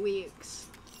 2 weeks.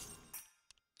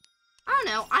 I don't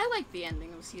know. I like the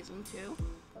ending of season 2.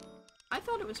 I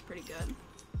thought it was pretty good.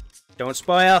 Don't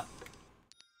spoil.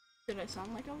 Did I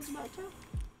sound like I was about to?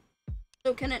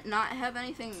 So can it not have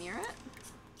anything near it?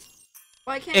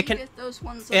 Why can't It you can- get those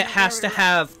ones? on It the has to very right?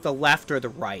 have the left or the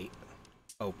right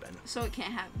open. So it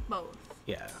can't have both.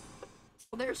 Yeah.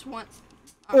 Well, there's one.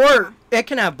 Or it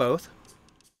can have both.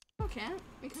 No, it can't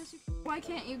because why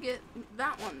can't you get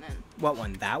that one then? What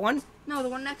one? That one? No, the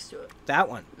one next to it. That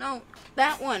one. No,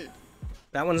 that one.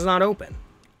 That one's not open.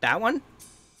 That one?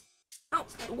 No,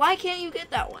 why can't you get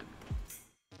that one?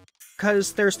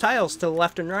 Because there's tiles to the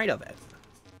left and right of it.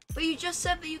 But you just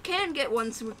said that you can get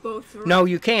ones with both. Right? No,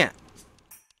 you can't.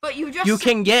 But you just. You said-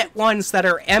 can get ones that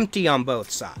are empty on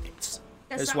both sides.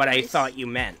 That's Is not what I s- thought you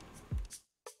meant.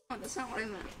 No, that's not what I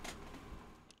meant.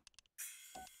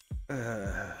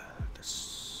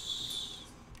 This...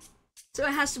 So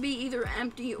it has to be either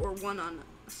empty or one on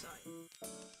a side.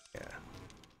 Yeah.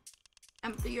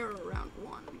 Empty or around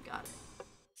one. Got it.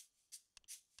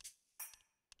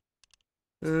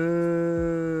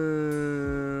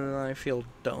 I feel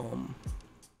dumb.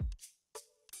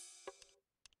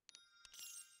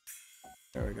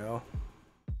 There we go.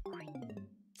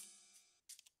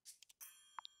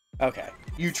 Okay,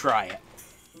 you try it.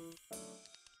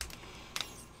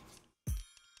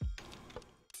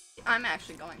 I'm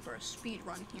actually going for a speed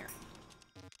run here.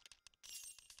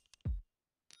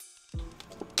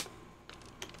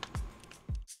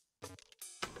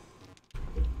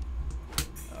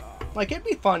 Like, it'd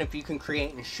be fun if you can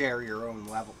create and share your own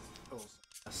levels.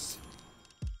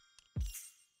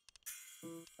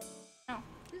 No,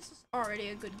 this is already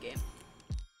a good game.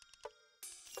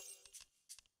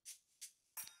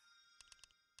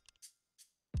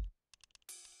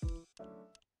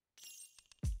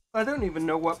 I don't even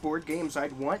know what board games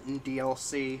I'd want in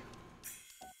DLC.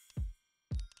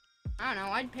 I don't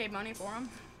know, I'd pay money for them.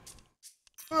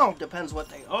 Well, depends what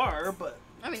they are, but...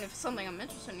 I mean, if it's something I'm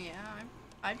interested in, yeah,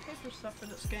 I'd pay for stuff for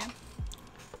this game.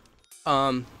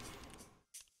 Oh.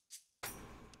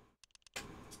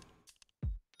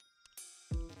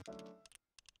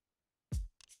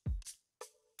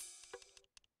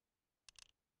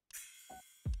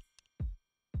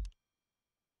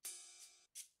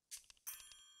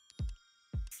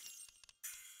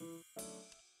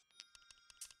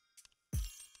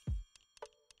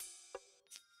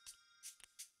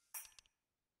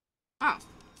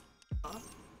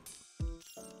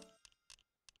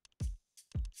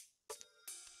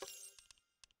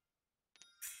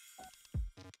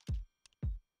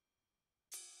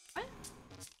 What?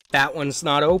 That one's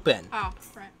not open. Oh,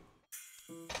 friend.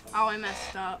 Oh, I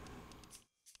messed up.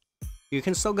 You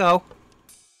can still go.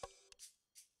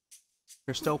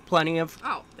 There's still plenty of...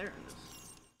 Oh, there it is.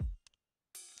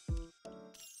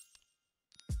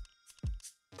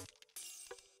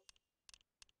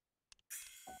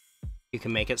 You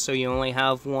can make it so you only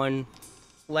have one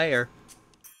layer.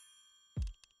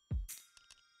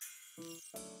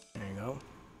 There you go.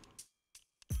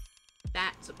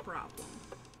 That's a problem.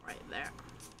 Right there.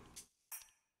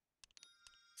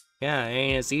 Yeah, it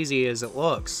ain't as easy as it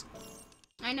looks.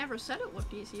 I never said it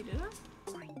looked easy, did I?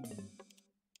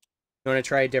 You want to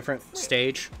try a different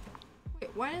stage?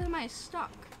 Wait, why am I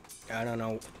stuck? I don't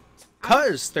know.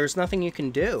 'Cause there's nothing you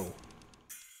can do.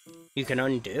 You can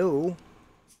undo.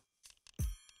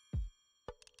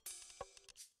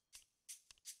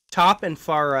 Top and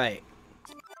far right.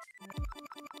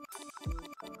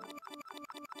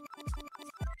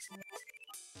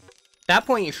 At that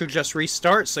point, you should just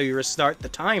restart, so you restart the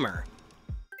timer.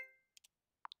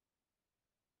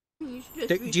 You should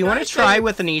just Do you want to restart try it.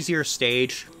 with an easier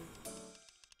stage?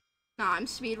 Nah, I'm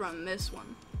speedrunning this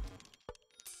one.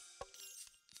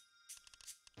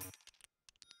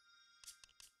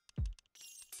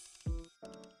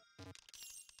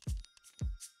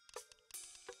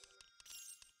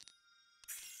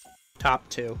 Top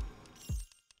 2.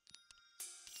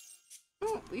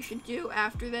 Oh, we should do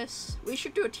after this. We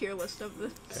should do a tier list of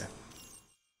this. Okay.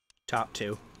 Top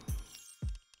 2.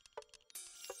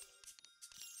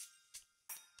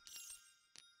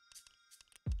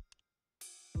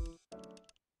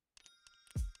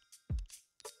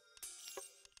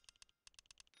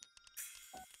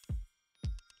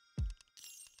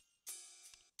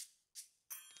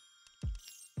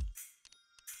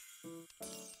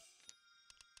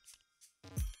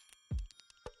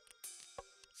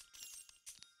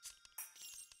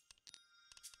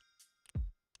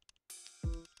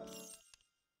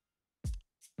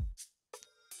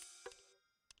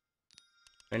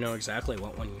 I know exactly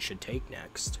what one you should take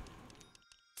next.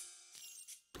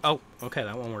 Oh, okay,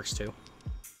 that one works too.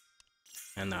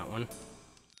 And that one.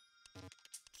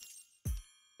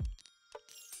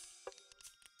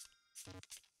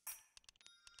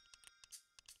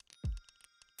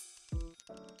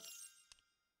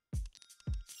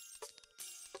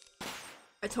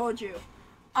 I told you.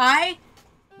 I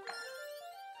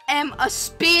am a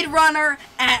speedrunner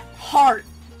at heart.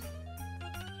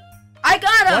 I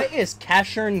gotta... What is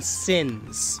Cashern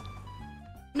Sins?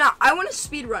 Nah, I want to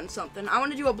speedrun something. I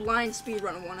want to do a blind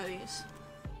speedrun of one of these.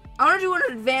 I want to do an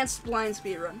advanced blind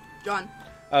speedrun. John.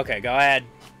 Okay, go ahead.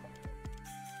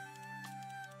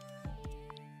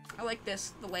 I like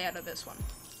this, the layout of this one.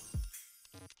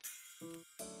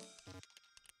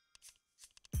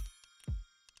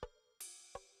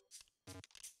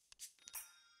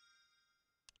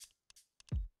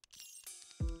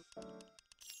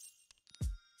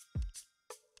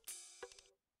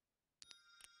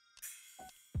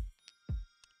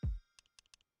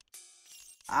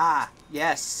 Ah,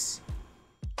 yes.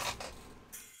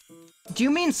 Do you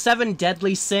mean 7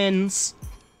 Deadly Sins?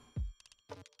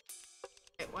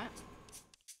 Wait, what?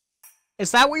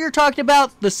 Is that what you're talking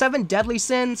about? The 7 Deadly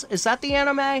Sins? Is that the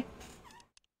anime?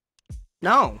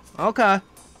 No. Okay.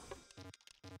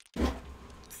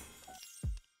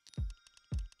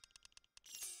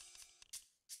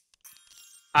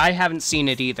 I haven't seen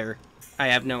it either. I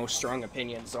have no strong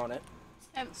opinions on it.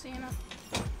 Haven't seen it.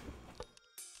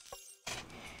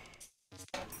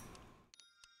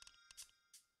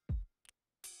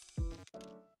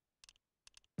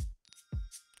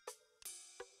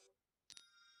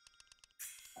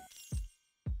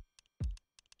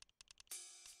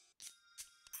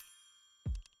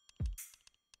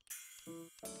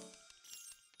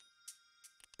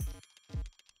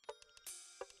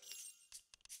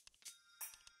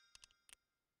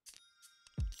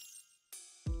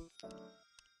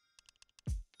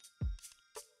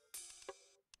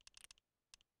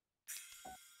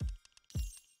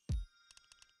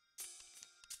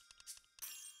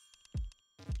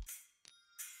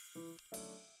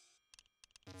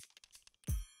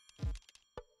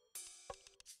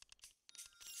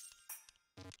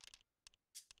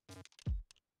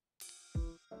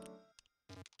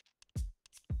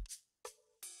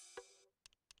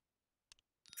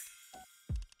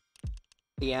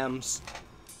 The M's.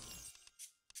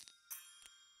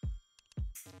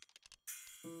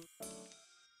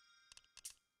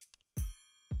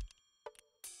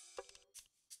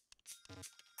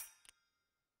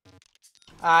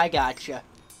 I gotcha.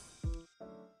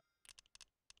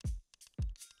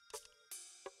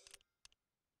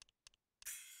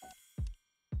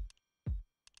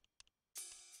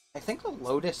 I think the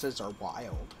lotuses are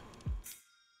wild.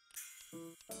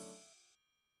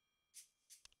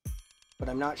 But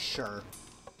I'm not sure.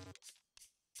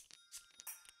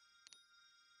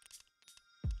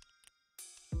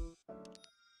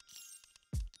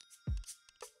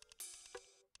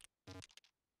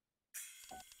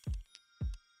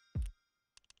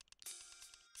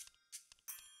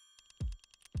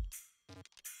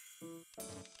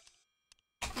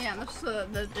 Yeah, that's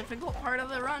the difficult part of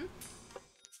the run.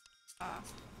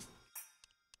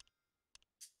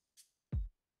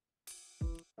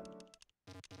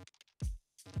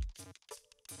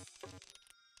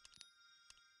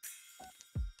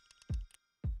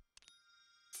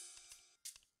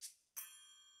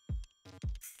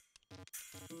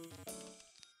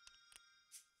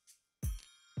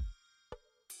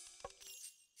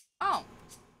 Oh.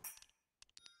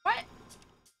 What?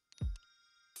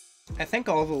 I think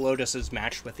all the lotuses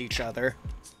match with each other.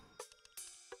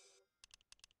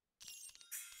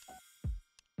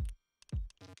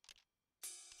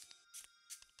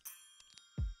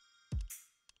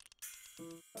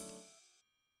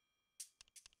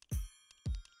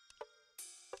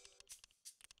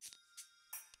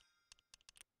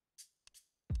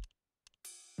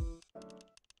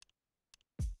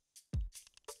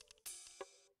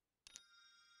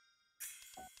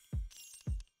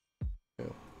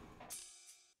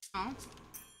 Oh.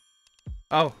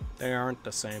 Oh, they aren't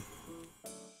the same.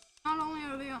 Not only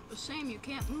are they not the same, you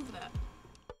can't move that.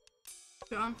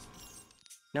 John.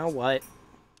 Now what?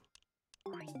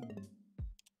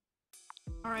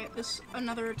 Alright, this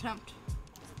another attempt.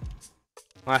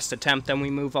 Last attempt, then we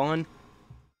move on?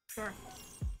 Sure.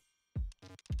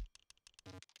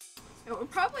 It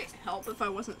would probably help if I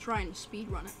wasn't trying to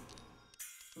speedrun it.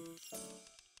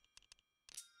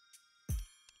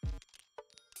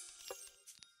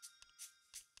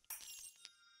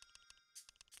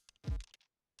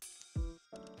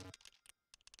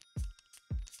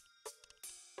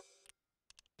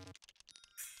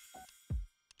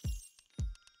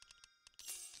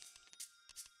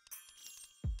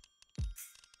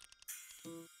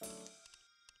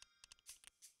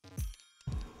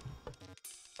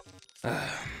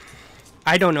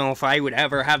 I don't know if I would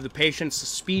ever have the patience to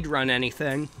speedrun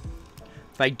anything.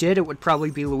 If I did, it would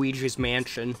probably be Luigi's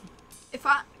Mansion. If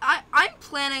I'm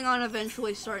planning on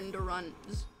eventually starting to run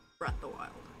Breath of the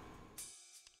Wild.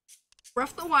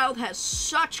 Breath of the Wild has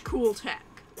such cool tech.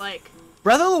 Like,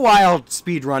 Breath of the Wild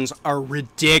speedruns are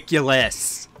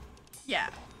ridiculous. yeah.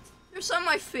 They're some of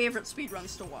my favorite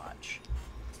speedruns to watch.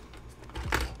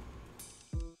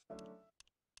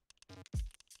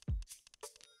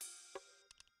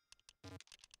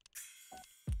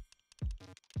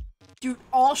 Dude,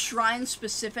 all shrines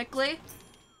specifically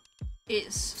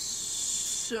is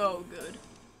so good.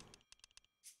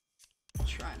 All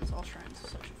shrines is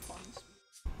such a fun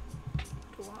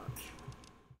to watch.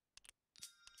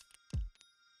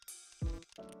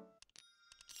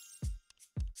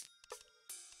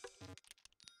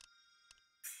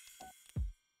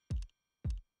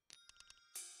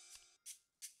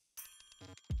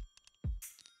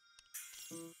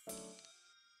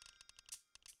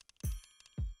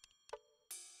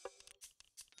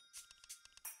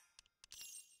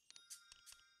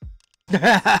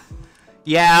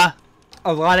 Yeah,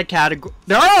 a lot of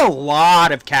there are a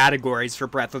lot of categories for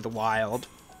Breath of the Wild.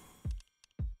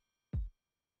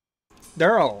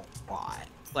 There are a lot.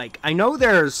 Like, I know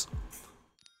there's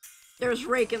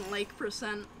Rake and Lake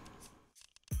 %.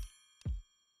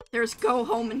 There's Go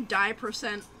Home and Die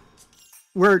 %.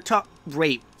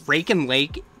 Wait, Rake and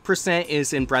Lake %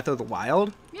 is in Breath of the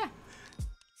Wild? Yeah.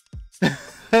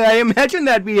 I imagine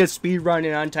that'd be a speedrun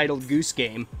in Untitled Goose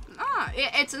Game.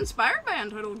 It's inspired by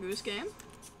Untitled Goose Game.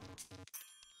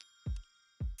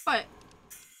 But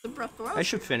the Breath of the Wild. I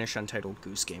should finish Untitled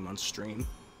Goose Game on stream.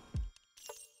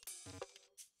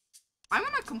 I'm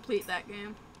gonna complete that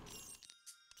game.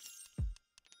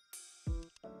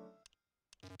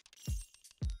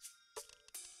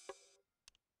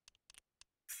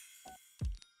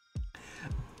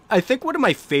 I think one of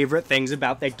my favorite things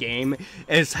about the game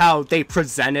is how they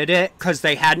presented it, because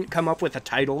they hadn't come up with a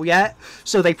title yet.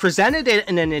 So they presented it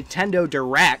in a Nintendo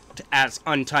Direct as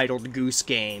Untitled Goose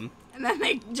Game. And then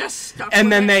they just stuck And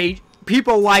with then it.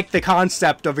 people liked the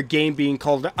concept of a game being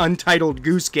called Untitled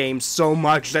Goose Game so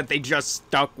much that they just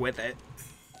stuck with it.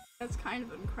 That's kind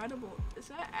of incredible. Is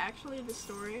that actually the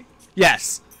story?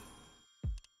 Yes.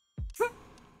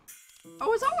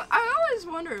 I always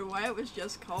wondered why it was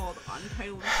just called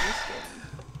Untitled Goose Game.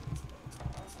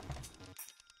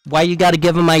 Why you gotta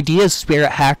give them ideas,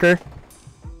 Spirit Hacker?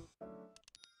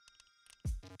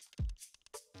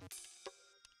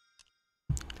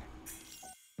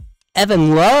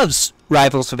 Evan loves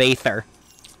Rivals of Aether.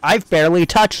 I've barely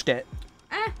touched it.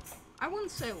 I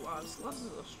wouldn't say loves. Loves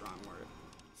is a strong word.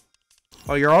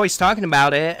 Well, you're always talking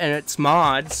about it, and it's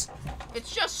mods.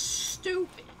 It's just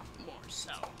stupid, more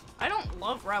so. I don't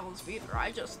love Rivals of Aether.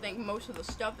 I just think most of the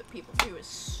stuff that people do is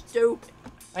stupid.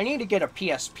 I need to get a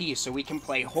PSP so we can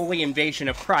play Holy Invasion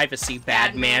of Privacy,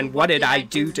 Badman. What did I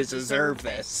do to deserve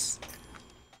this?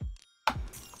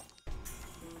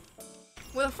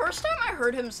 Well, the first time I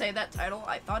heard him say that title,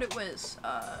 I thought it was,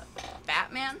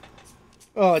 Batman.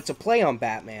 Oh, it's a play on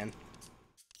Batman.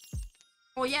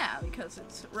 Well, yeah, because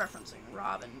it's referencing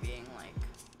Robin being like...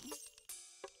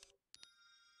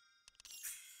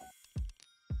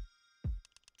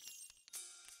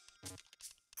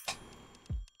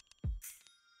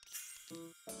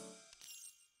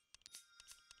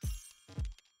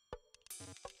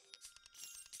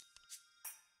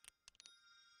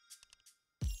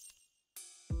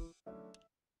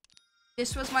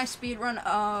 This is my speedrun.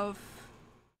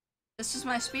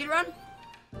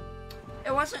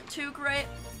 It wasn't too great.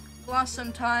 Lost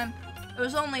some time. It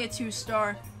was only a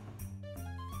 2-star.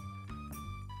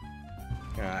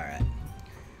 Alright.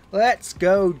 Let's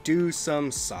go do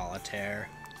some solitaire.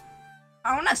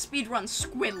 I want to speedrun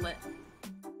Squidlet.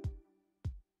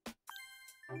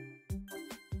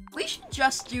 We should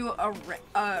just do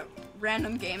a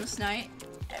random games night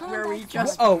where we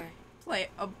just play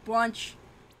a bunch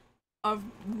of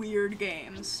weird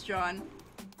games, John.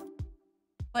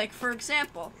 Like, for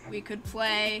example, we could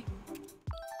play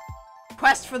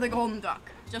Quest for the Golden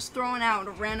Duck. Just throwing out a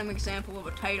random example of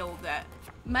a title that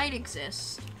might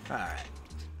exist. Alright.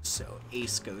 So,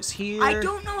 Ace goes here. I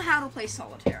don't know how to play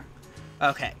solitaire.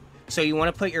 Okay. So you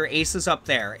want to put your aces up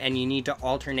there, and you need to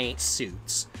alternate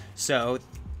suits. So,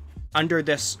 under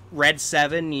this red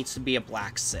 7 needs to be a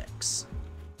black 6.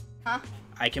 Huh?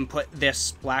 I can put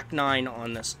this black 9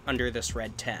 on this under this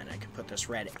red 10. I can put this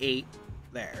red 8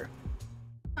 there.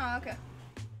 Oh, okay.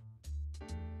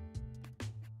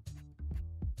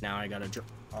 Now I gotta draw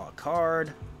a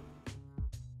card.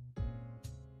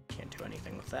 Can't do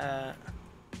anything with that.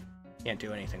 Can't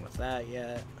do anything with that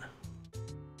yet.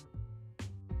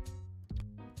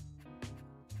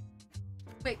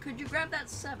 Wait, could you grab that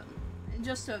 7?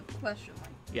 Just a question, like.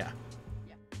 Yeah.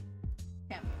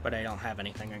 Can't. But I don't have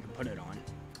anything I can put it on.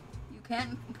 You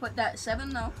can put that 7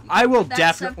 though. You I can will put that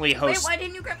definitely 7. host. Wait, why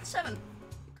didn't you grab the 7? You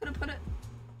could have put it.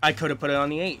 I could have put it on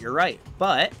the 8. You're right,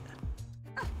 but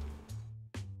I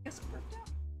guess it worked out.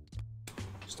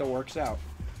 still works out.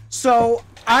 So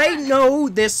I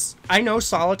know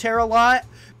Solitaire a lot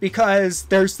because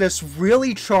there's this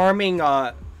really charming.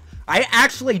 I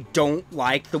actually don't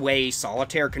like the way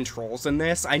Solitaire controls in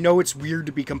this. I know it's weird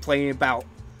to be complaining about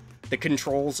the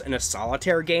controls in a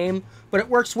Solitaire game, but it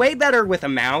works way better with a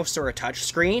mouse or a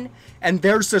touchscreen. And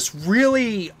there's this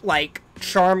really, like,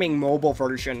 charming mobile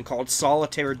version called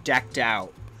Solitaire Decked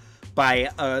Out by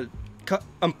a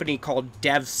company called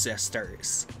Dev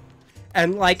Sisters.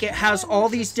 And, like, it has all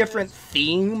these different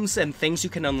themes and things you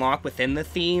can unlock within the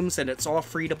themes, and it's all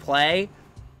free to play.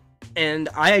 And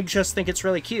I just think it's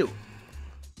really cute.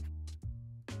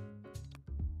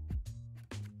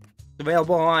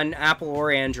 Available on Apple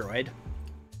or Android.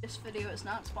 This video is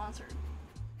not sponsored.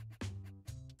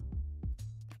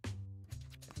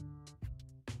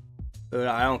 But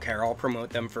I don't care. I'll promote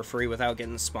them for free without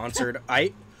getting sponsored.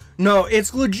 No,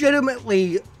 it's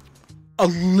legitimately a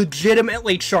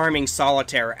legitimately charming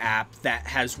Solitaire app that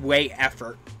has way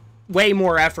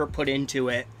more effort put into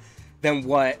it than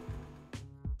what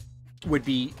would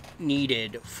be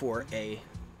needed for a...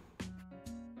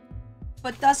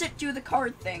 But does it do the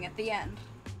card thing at the end?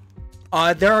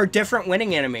 There are different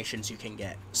winning animations you can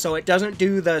get. So it doesn't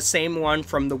do the same one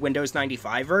from the Windows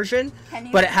 95 version,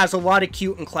 but it has a lot of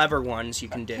cute and clever ones you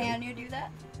can do. Can you do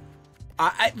that?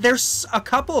 There's a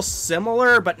couple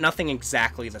similar, but nothing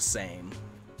exactly the same.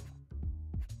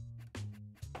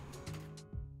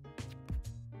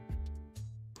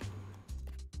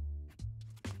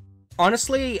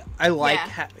 Honestly, I like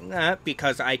having that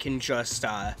because I can just,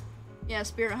 Yeah,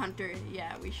 Spirit Hunter,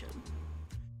 yeah, we should.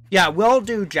 Yeah, we'll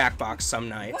do Jackbox some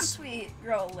nights. Once we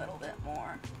grow a little bit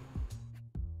more.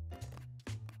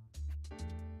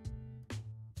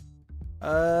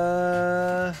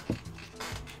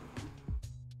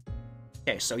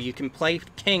 Okay, so you can play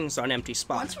kings on empty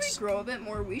spots. Once we grow a bit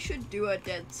more, we should do a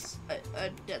Dead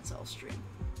Cell stream.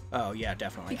 Oh, yeah,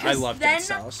 definitely. Because I love then Dead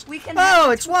Cells. we can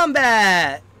Oh, it's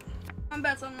Wombat!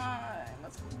 Wombat's online.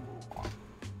 That's cool.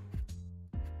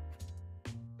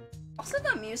 Also,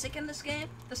 the music in this game,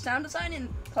 the sound design in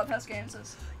Clubhouse games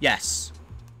is... Yes.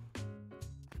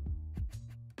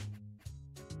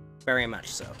 Very much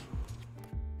so.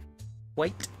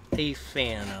 Quite a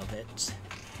fan of it.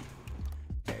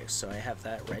 Okay, so I have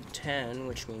that red 10,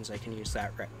 which means I can use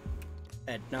that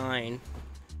red 9.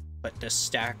 Put this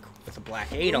stack with a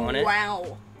black 8 on it.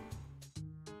 Wow.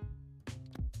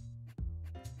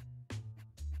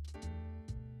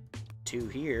 Two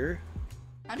here.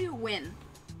 How do you win?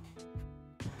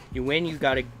 You win, you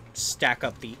gotta stack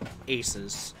up the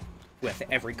aces with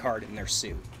every card in their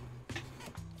suit.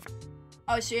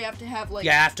 Oh, so you have to have, like...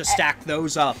 You have to stack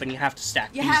those up, and you have to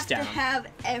stack these down. You have to have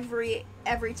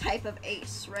every type of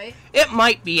ace, right? It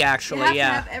might be, actually, You have yeah.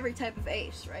 to have every type of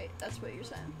ace, right? That's what you're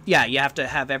saying. Yeah, you have to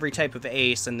have every type of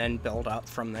ace, and then build up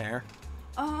from there.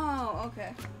 Oh,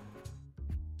 okay.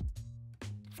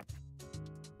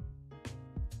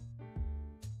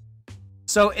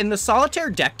 So, in the Solitaire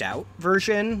Decked Out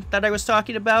version that I was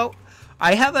talking about,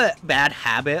 I have a bad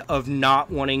habit of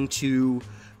not wanting to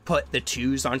put the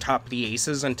 2s on top of the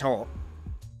aces until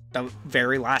the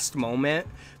very last moment,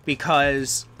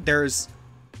 because there's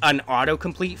an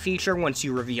autocomplete feature once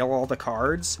you reveal all the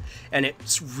cards, and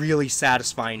it's really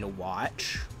satisfying to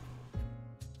watch.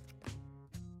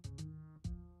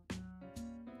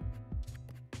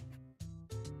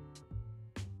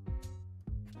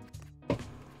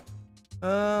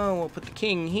 Oh, we'll put the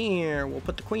king here. We'll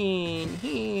put the queen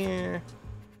here.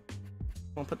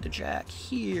 We'll put the jack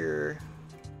here.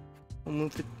 We'll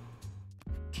move the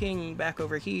king back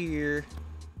over here.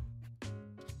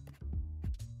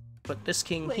 Put this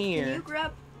king here. Can you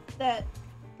grab that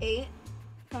 8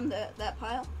 from that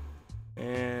pile?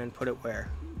 And put it where?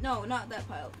 No, not that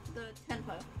pile. The 10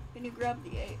 pile. Can you grab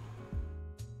the 8?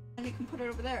 And you can put it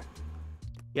over there.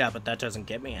 Yeah, but that doesn't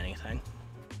get me anything.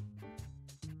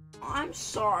 I'm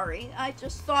sorry. I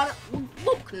just thought it would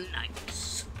look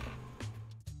nice.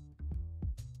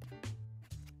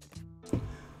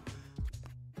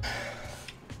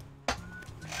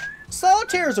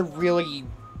 Solitaire is a really...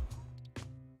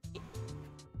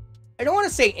 I don't want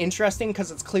to say interesting because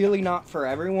it's clearly not for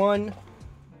everyone,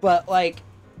 but like,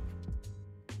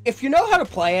 if you know how to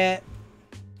play it,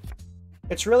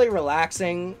 it's really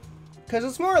relaxing because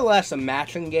it's more or less a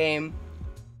matching game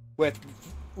with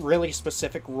really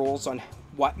specific rules on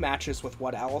what matches with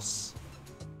what else.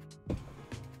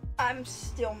 I'm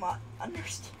still not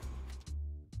understanding.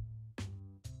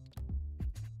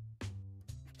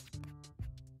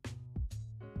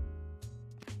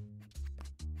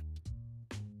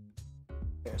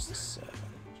 There's the 7.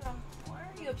 John, why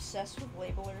are you obsessed with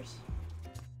labelers?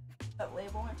 That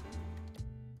labeler?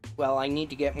 Well, I need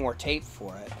to get more tape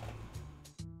for it.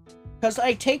 Because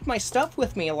I take my stuff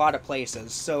with me a lot of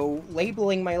places, so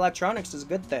labeling my electronics is a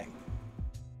good thing.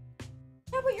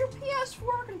 Yeah, but your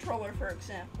PS4 controller, for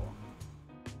example.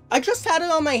 I just had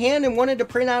it on my hand and wanted to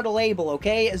print out a label,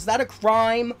 okay? Is that a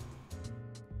crime?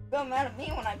 Don't mad at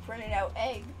me when I printed out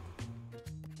egg.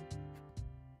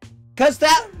 Because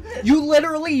that... You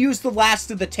literally used the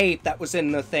last of the tape that was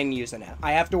in the thing using it.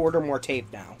 I have to order more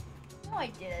tape now. No, I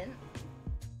didn't.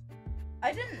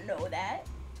 I didn't know that.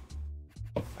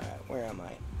 Alright, where am I?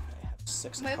 I have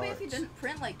 6 Maybe cards. if you didn't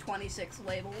print like 26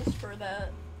 labels for the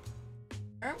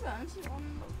air guns, you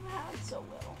wouldn't have had so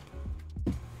little.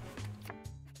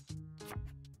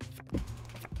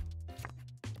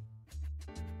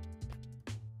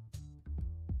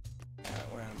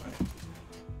 Alright, where am I?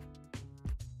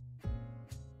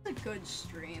 It's a good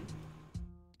stream.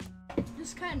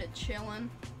 Just kind of chilling.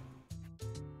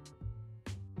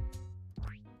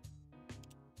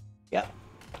 Yep.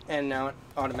 And now it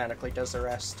automatically does the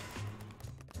rest.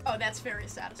 Oh, that's very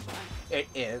satisfying. It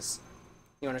is.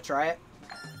 You want to try it?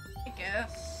 I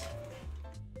guess.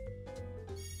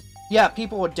 Yeah,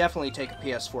 people would definitely take a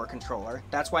PS4 controller.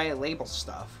 That's why I label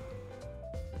stuff.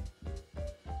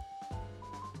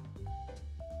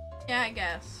 Yeah, I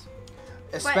guess.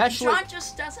 Especially, But John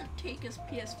just doesn't take his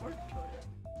PS4 controller.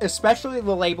 especially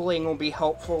the labeling will be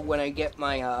helpful when I get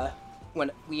my,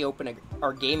 when we open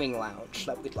our gaming lounge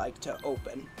that we'd like to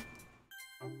open.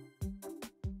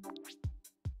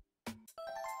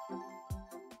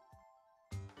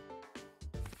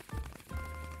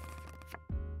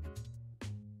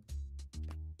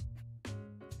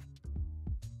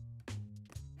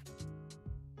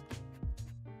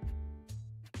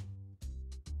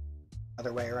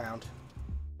 Other way around.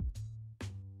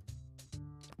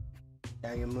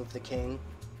 Now you move the king.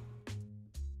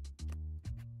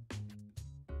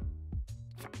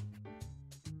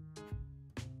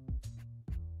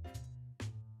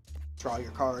 Draw your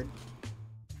card.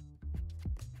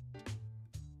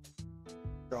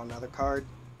 Draw another card.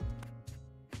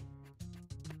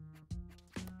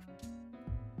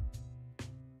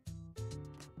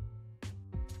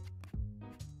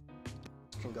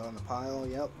 Can go in the pile,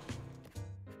 yep.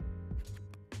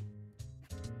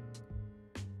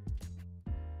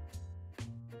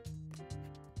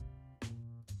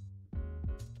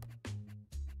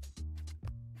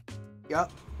 Yep.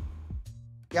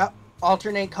 Yep.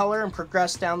 Alternate color and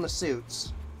progress down the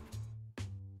suits.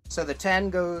 So the 10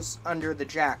 goes under the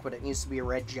jack, but it needs to be a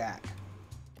red jack.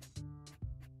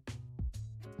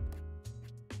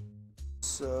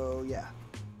 So, yeah.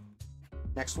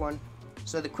 Next one.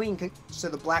 So the queen, so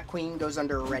the black queen goes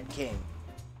under a red king.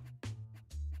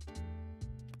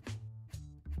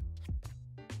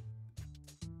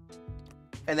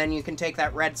 And then you can take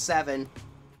that red 7.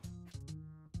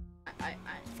 I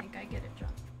think I get it, John.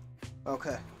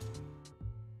 Okay.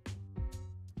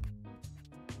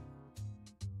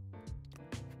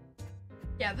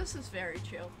 Yeah, this is very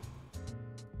chill.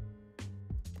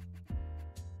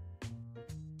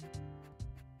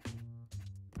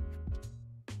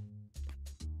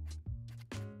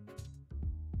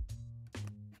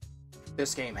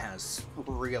 This game has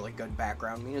really good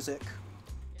background music.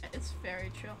 Yeah, it's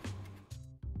very chill.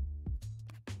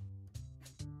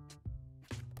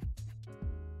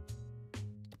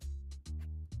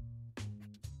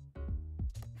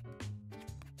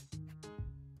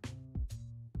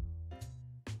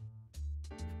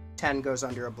 Ten goes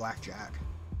under a blackjack.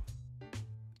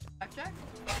 Blackjack?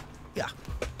 Yeah.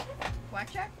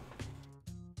 Blackjack?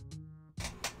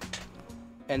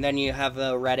 And then you have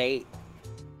the red 8.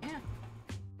 Yeah.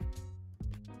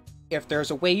 If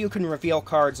there's a way you can reveal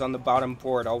cards on the bottom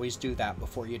board, always do that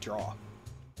before you draw.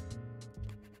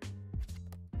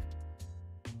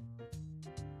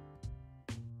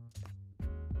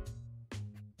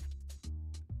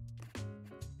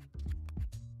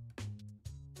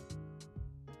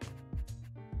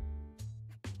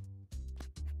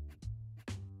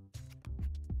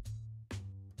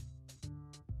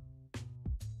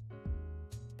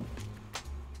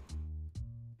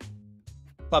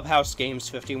 Clubhouse Games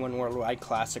 51 Worldwide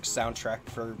Classic soundtrack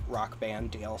for Rock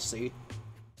Band DLC.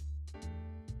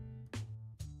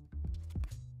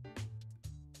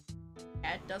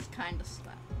 Yeah, it does kind of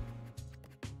slap.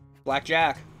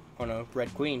 Blackjack on a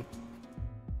red queen.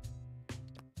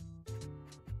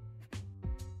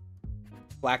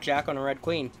 Blackjack on a red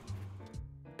queen.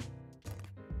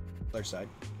 Other side.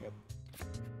 Yep.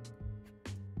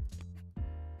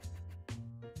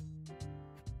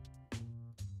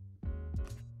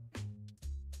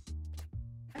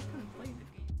 I couldn't play the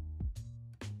game.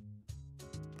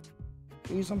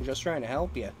 Please, I'm just trying to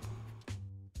help you.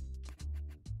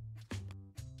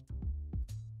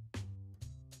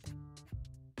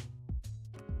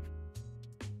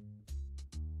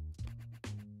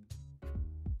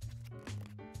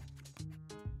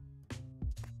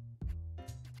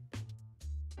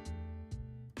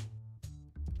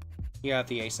 You got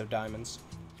the ace of diamonds.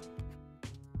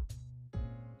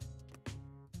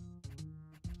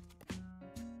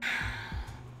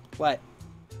 What?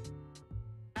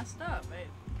 Messed up.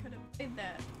 I could have played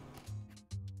that.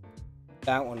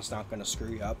 That one's not gonna screw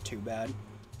you up too bad.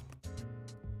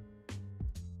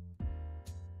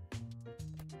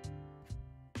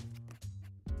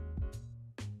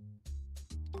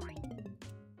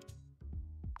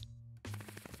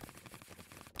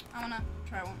 I wanna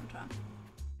try one more time.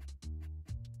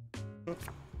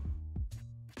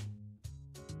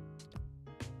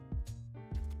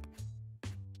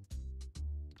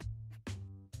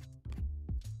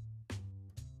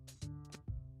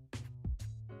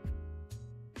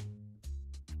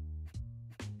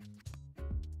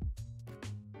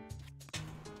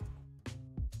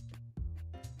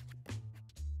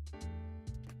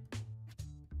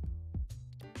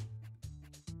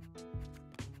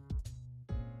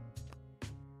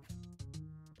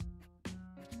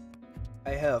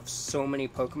 I have so many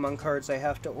Pokemon cards I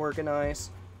have to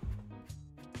organize.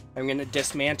 I'm gonna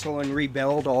dismantle and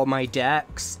rebuild all my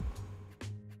decks.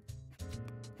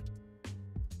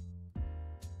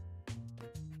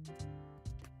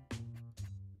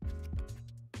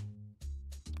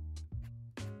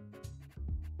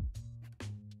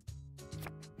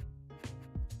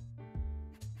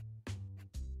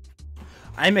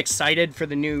 I'm excited for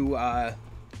the new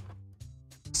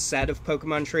set of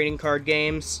Pokemon trading card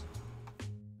games.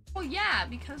 Well, yeah,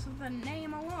 because of the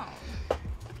name alone.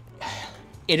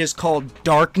 It is called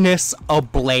Darkness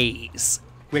Ablaze,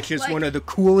 which is Like- one of the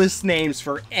coolest names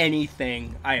for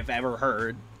anything I have ever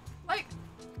heard. Like,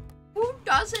 who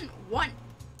doesn't want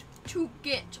to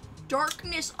get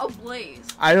Darkness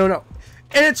Ablaze? I don't know.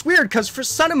 And it's weird, because for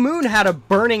Sun and Moon had a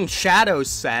Burning Shadows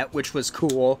set, which was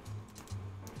cool.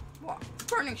 Well,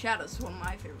 Burning Shadows is one of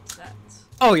my favorite sets.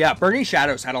 Oh yeah, Burning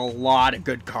Shadows had a lot of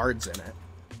good cards in it.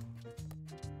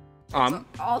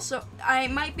 Also, I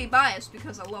might be biased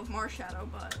because I love Marshadow,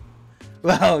 but...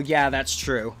 Well, yeah, that's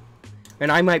true.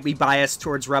 And I might be biased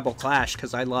towards Rebel Clash,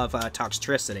 because I love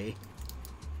Toxtricity.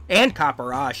 And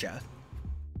Copperajah.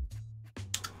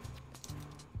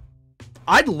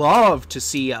 I'd love to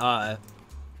see a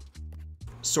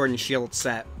Sword and Shield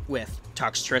set with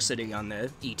Toxtricity on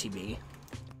the ETB.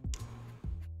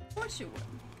 Of course you would,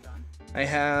 John. I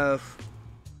have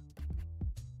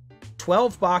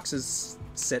 12 boxes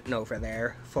sitting over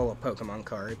there full of Pokemon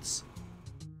cards.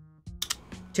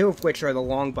 2 of which are the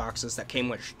long boxes that came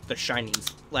with the Shiny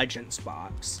Legends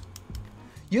box.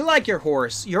 You like your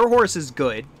horse. Your horse is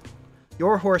good.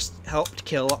 Your horse helped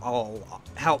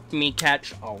me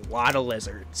catch a lot of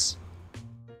lizards.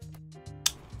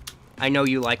 I know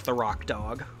you like the Rock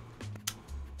Dog.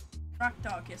 Rock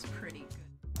Dog is pretty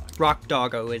good. Rock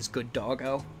Doggo is good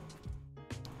doggo.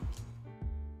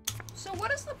 So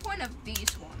what is the point of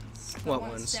these ones? The What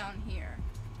ones ones? down here.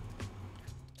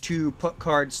 To put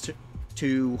cards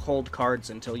to hold cards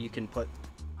until you can put.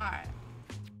 Alright.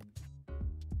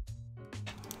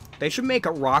 They should make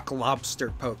a Rock Lobster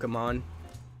Pokemon.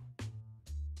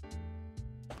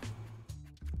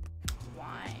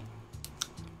 Why?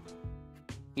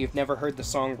 You've never heard the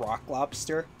song Rock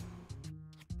Lobster?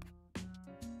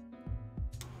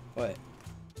 What?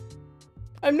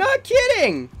 I'm not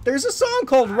kidding! There's a song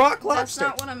called Rock That's Lobster.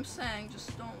 not what I'm saying,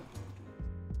 just don't.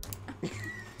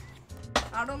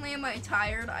 Not only am I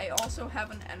tired, I also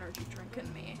have an energy drink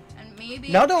in me. And maybe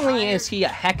Not I'm only tired- is he a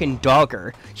heckin'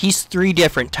 dogger, he's 3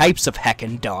 different types of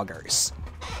heckin' doggers.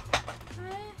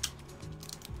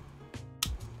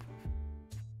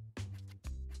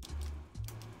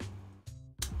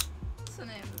 What's the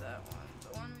name of that one?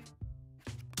 The one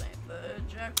we... The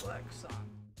Jack Black song.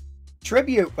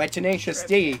 Tribute by Tenacious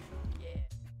D. Yeah.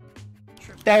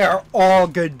 Tribute. They are all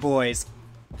good boys.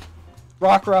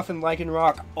 Rockruff and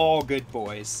Lycanroc, all good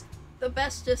boys. The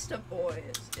bestest of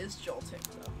boys is Joltik,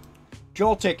 though.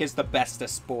 Joltik is the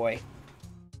bestest boy.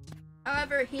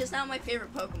 However, he is not my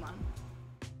favorite Pokemon.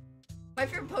 My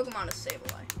favorite Pokemon is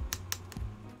Sableye.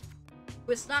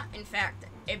 Who is not, in fact,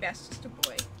 a bestest of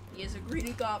boy. He is a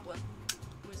greedy goblin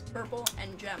who is purple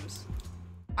and gems.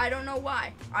 I don't know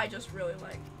why. I just really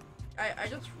like. I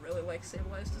just really like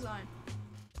Sablei's design.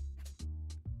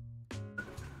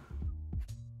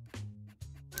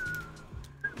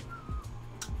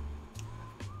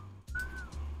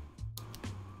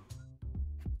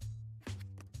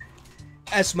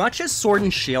 As much as Sword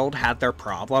and Shield had their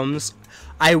problems,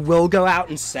 I will go out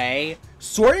and say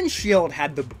Sword and Shield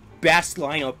had the best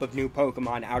lineup of new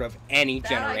Pokemon out of any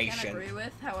generation. That I can agree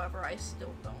with, however, I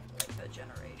still don't like the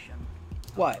generation.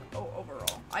 What?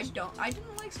 Overall. I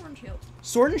didn't like Sword and Shield.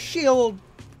 Sword and Shield...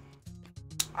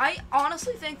 I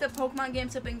honestly think that Pokemon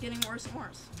games have been getting worse and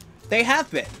worse. They have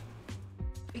been.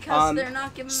 Because they're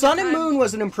not giving Sun me and time. Moon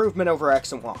was an improvement over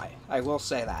X and Y. I will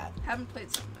say that. Haven't played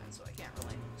Sun and Moon, so I can't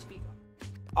really speak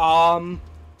on it.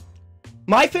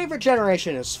 My favorite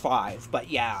generation is 5, but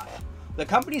yeah. The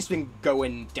company's been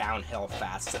going downhill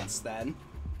fast since then.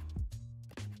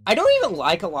 I don't even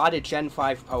like a lot of Gen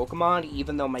 5 Pokemon,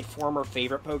 even though my former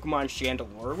favorite Pokemon,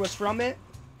 Chandelure, was from it.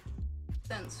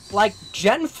 Like,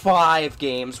 Gen 5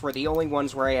 games were the only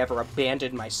ones where I ever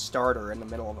abandoned my starter in the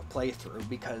middle of a playthrough,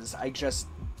 because I just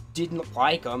didn't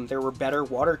like them. There were better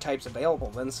water types available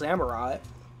than Samurai.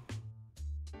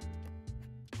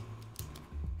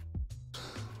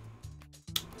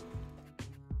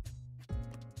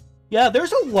 Yeah,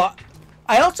 there's a lot.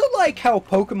 I also like how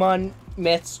Pokemon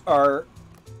myths are...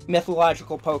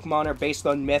 mythological Pokemon are based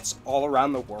on myths all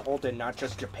around the world and not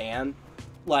just Japan.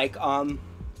 Like,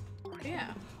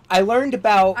 Yeah. I learned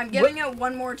about... I'm giving it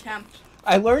one more attempt.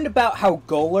 I learned about how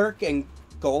Golurk and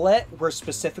Golett were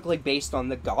specifically based on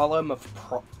the Golem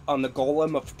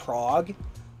of Prague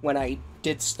when I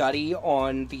did study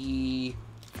on the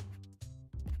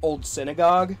Old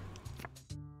Synagogue.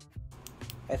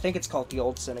 I think it's called the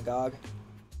Old Synagogue.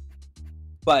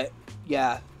 But,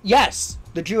 yeah. Yes!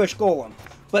 The Jewish Golem.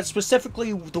 But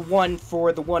specifically the one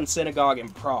for the one synagogue in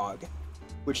Prague.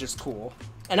 Which is cool.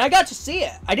 And I got to see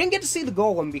it! I didn't get to see the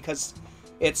Golem because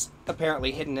it's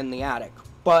apparently hidden in the attic.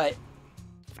 But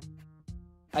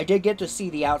I did get to see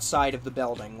the outside of the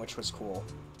building, which was cool.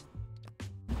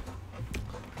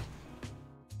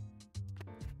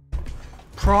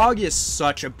 Prague is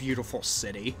such a beautiful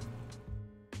city.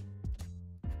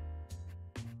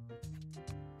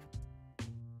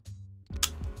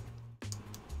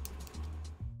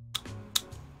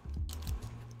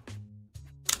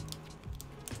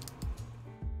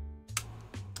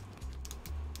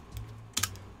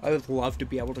 I would love to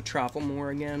be able to travel more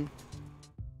again.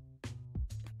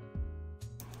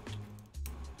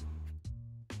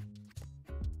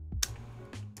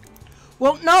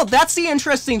 Well, no, that's the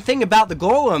interesting thing about the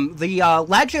Golem. The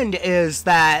legend is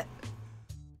that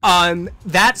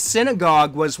that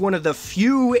synagogue was one of the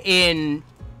few within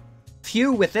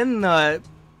the...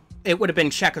 It would have been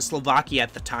Czechoslovakia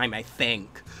at the time, I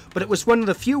think. But it was one of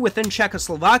the few within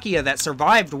Czechoslovakia that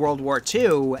survived World War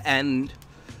II, and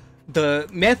the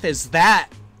myth is that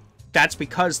that's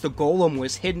because the Golem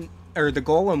was hidden, or the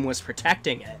Golem was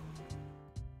protecting it.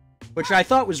 Which I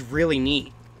thought was really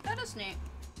neat. That is neat.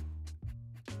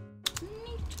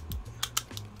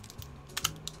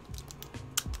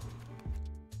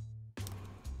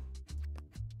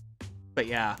 But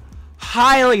yeah,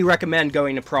 highly recommend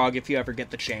going to Prague if you ever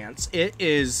get the chance. It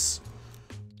is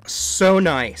so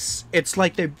nice. It's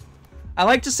like I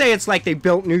like to say it's like they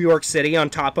built New York City on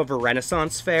top of a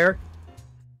Renaissance fair.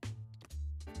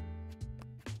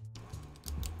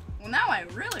 Well, now I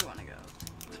really want to go.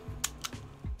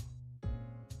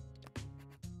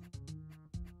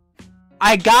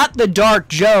 I got the dark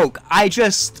joke. I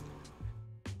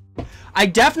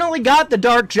definitely got the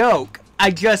dark joke.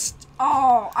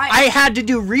 I had to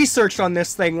do research on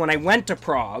this thing when I went to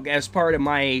Prague as part of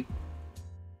my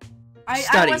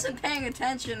study. I wasn't paying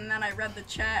attention, and then I read the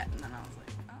chat, and then I was like,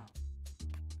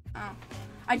 oh.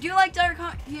 I do like dark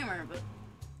humor, but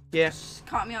yes, it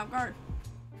caught me off guard.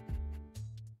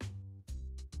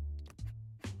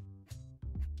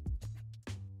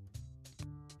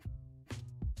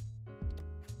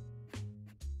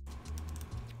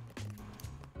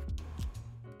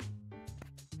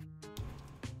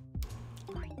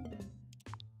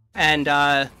 And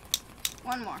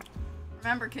One more.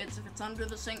 Remember, kids, if it's under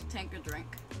the sink, take a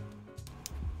drink.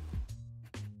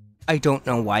 I don't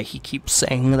know why he keeps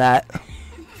saying that.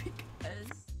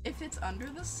 Because if it's under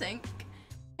the sink,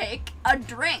 take a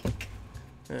drink.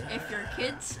 If your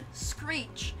kids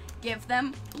screech, give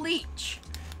them bleach.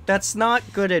 That's not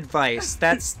good advice.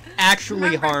 That's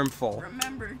actually harmful.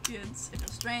 Remember, kids, if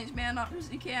a strange man offers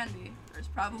you candy, there's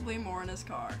probably more in his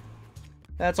car.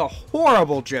 That's a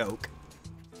horrible joke.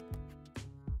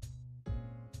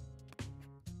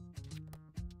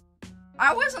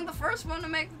 I wasn't the first one to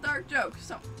make the dark joke.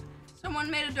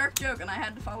 Someone made a dark joke and I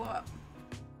had to follow up.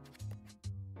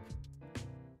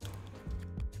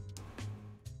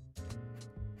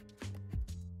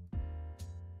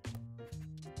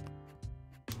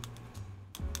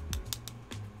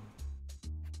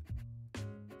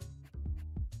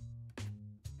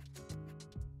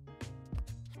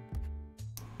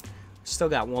 Still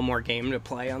got one more game to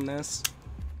play on this.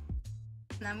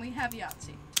 And then we have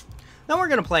Yahtzee. Then we're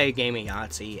gonna play a game of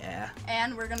Yahtzee, yeah.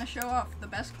 And we're gonna show off the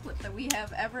best clip that we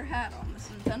have ever had on this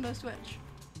Nintendo Switch.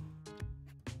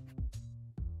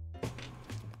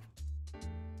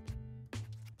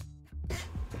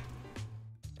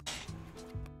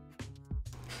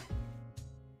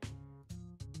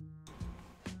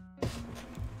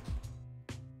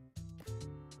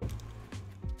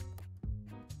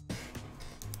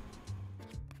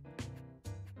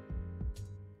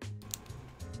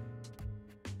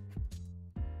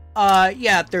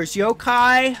 Yeah, there's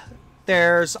Yokai,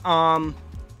 there's, let's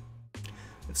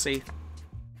see.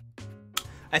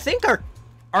 I think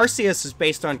Arceus is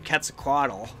based on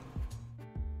Quetzalcoatl.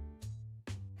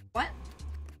 What?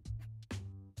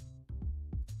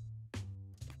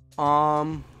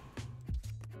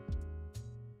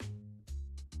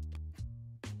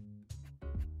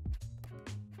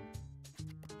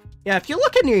 Yeah, if you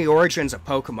look into the origins of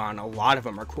Pokemon, a lot of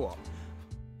them are cool.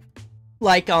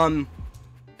 Like, A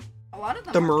lot of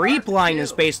them the are Marie dark, Blind too.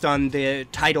 is based on the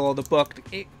title of the book,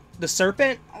 The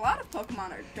Serpent. A lot of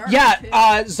Pokemon are dark, Yeah, too.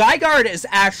 Zygarde is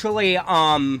actually,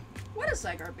 What is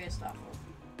Zygarde based off of?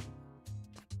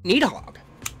 Nidhogg.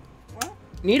 What?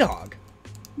 Nidhogg.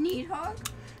 Nidhogg?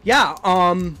 Yeah,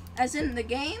 As in the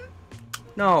game?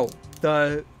 no,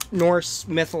 the Norse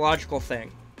mythological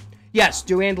thing. Yes,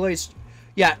 Duandle's,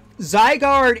 yeah,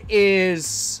 Zygarde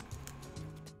is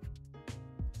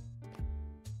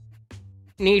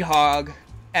Nidhogg,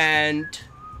 and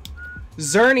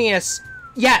Xerneas,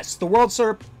 yes, the World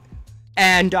Serp,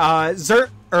 and, Xerneas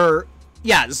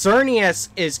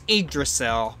is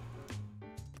Yggdrasil.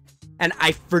 And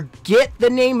I forget the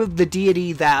name of the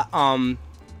deity that,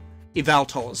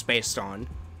 Yveltal is based on.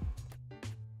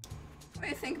 What do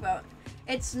you think about it?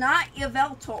 It's not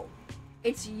Yveltal.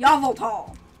 It's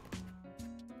Yveltal.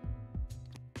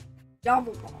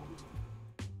 Yveltal.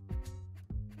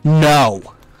 No.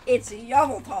 It's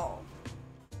Yveltal.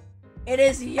 It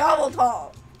is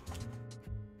Yveltal.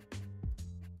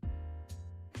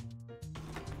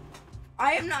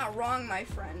 I am not wrong, my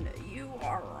friend. You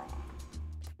are wrong.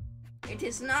 It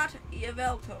is not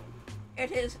Yveltal.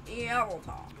 It is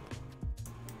Yveltal.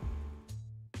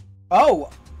 Oh,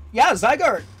 yeah,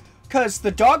 Zygarde. Because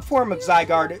the dog form of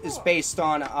Zygarde is based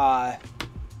on, What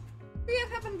do you have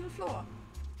happened to the floor?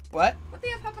 what? What do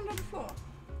you have happened to the floor?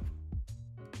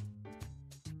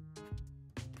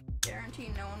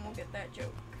 Guarantee no one will get that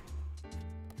joke.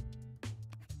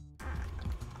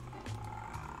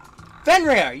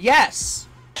 Fenrir, yes!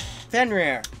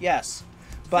 Fenrir, yes.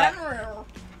 But Fenrir.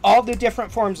 all the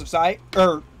different forms of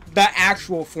the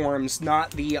actual forms,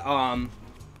 not the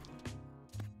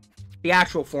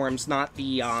actual forms, not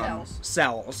the,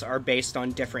 cells are based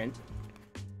on different,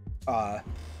 yeah,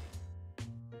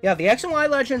 the X and Y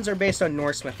legends are based on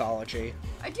Norse mythology.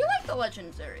 I do like the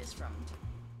legendaries from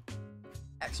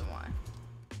X and Y.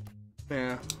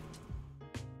 Yeah.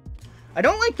 I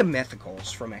don't like the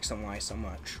mythicals from X and Y so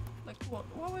much. Like, what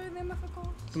were they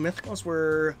mythical? The mythicals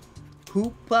were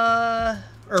Hoopa,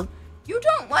 or You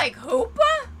don't like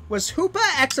Hoopa? was Hoopa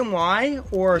X and Y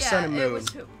or Sun and Moon?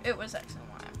 it was X and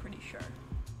Y, I'm pretty sure.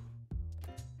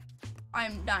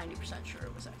 I'm 90% sure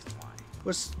it was X and Y.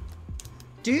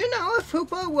 Do you know if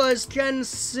Hoopa was Gen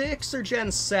 6 or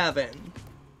Gen 7?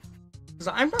 Because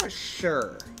I'm not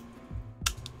sure.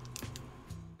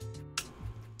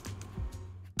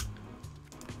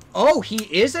 Oh, he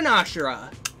is an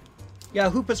Ashura. Yeah,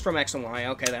 Hoopa's from X and Y.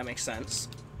 Okay, that makes sense.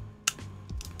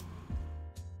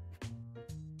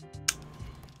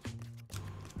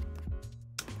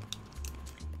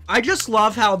 I just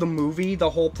love how the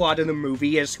whole plot of the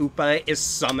movie is Hoopa is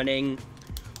summoning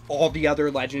all the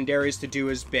other legendaries to do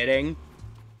his bidding.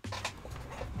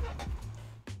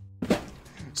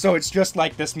 So it's just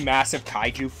like this massive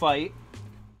kaiju fight.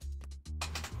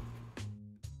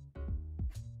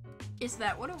 Is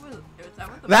that what it was? Is that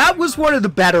what the That movie was one of the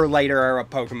better later era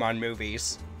Pokemon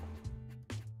movies.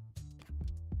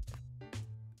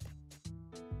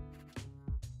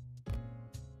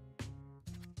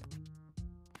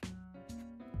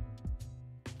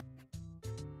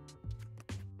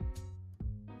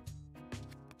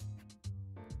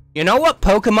 You know what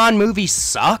Pokemon movie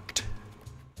sucked?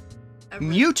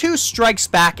 Mewtwo Strikes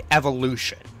Back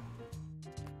Evolution.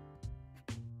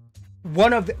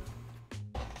 One of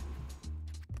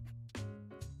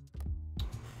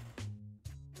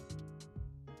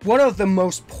the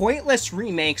most pointless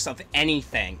remakes of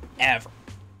anything ever.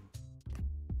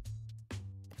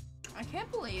 I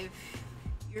can't believe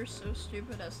you're so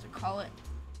stupid as to call it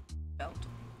belt.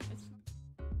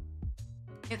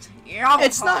 It's Yveltal.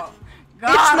 It's not.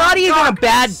 It's not even a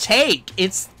bad take.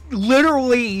 It's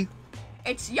literally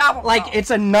It's Yveltal. like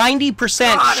it's a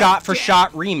 90%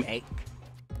 shot-for-shot remake.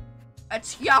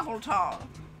 It's Yveltal,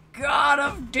 God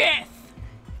of Death.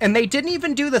 And they didn't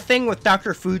even do the thing with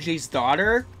Dr. Fuji's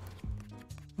daughter,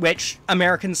 which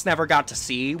Americans never got to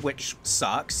see, which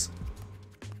sucks.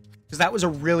 Because that was a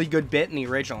really good bit in the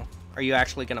original. Are you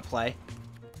actually gonna play?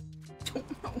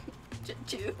 Don't know what to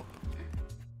do.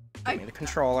 Give me the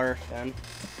controller, then.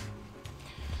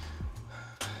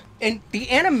 And the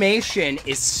animation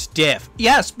is stiff.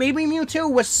 Yes, Baby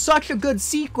Mewtwo was such a good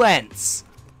sequence.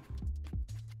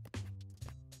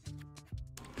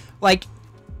 Like,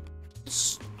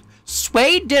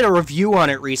 Sway did a review on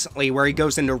it recently where he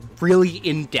goes into really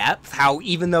in-depth how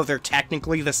even though they're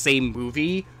technically the same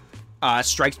movie,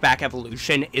 Strikes Back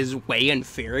Evolution is way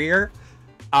inferior.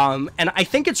 And I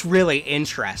think it's really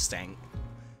interesting.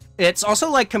 It's also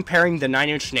like comparing the Nine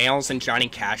Inch Nails and Johnny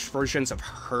Cash versions of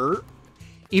Hurt.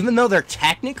 Even though they're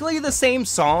technically the same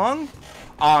song,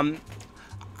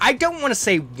 I don't want to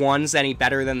say one's any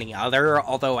better than the other,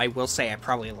 although I will say I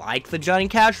probably like the Johnny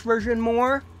Cash version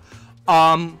more.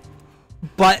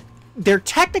 But they're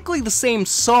technically the same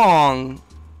song,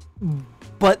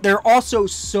 but they're also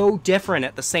so different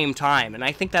at the same time, and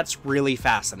I think that's really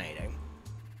fascinating.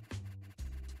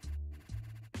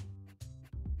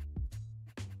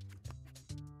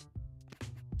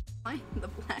 Find the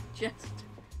Black Jester.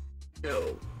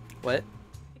 No. What?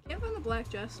 I can't find the Black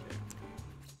Jester.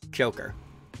 Joker.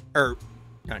 Or,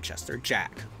 not Chester,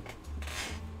 Jack.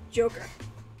 Joker.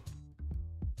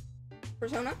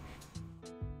 Persona?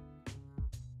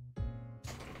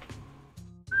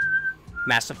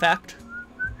 Mass Effect.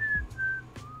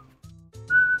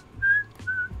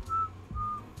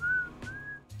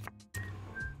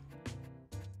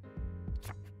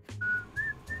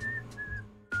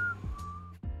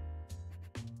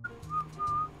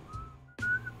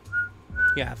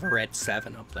 You have a red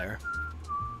 7 up there.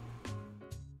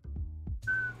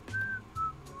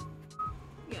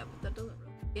 Yeah, but that doesn't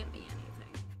really get me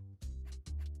anything.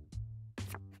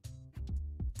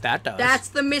 That does. That's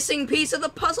the missing piece of the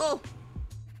puzzle!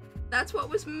 That's what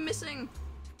was missing.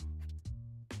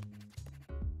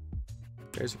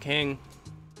 There's a king.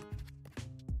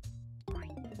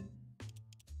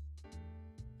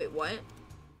 Wait, what?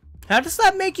 How does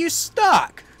that make you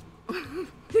stuck?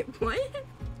 Wait, what?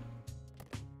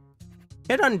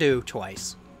 Hit undo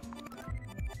twice.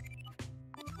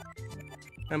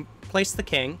 And place the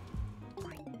king.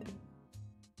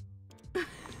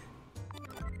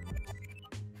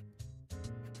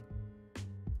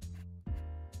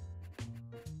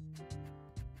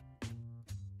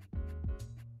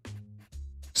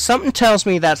 Something tells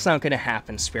me that's not going to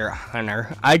happen, Spirit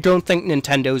Hunter. I don't think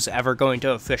Nintendo's ever going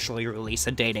to officially release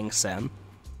a dating sim.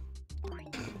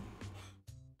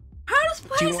 How does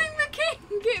placing the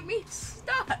king get me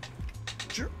stuck?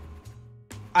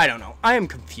 I don't know. I am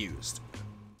confused.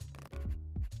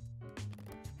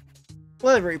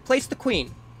 Whatever, place the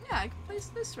queen. Yeah, I can place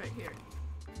this right here.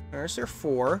 There's your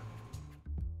 4.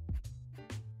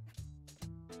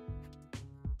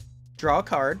 Draw a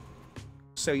card,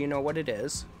 so you know what it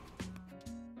is.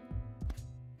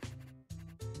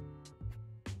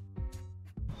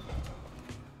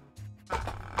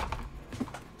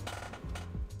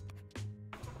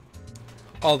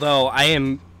 Although I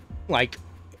am, like,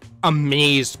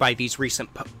 amazed by these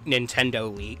recent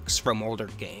Nintendo leaks from older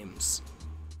games.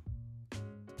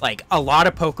 Like, a lot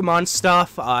of Pokemon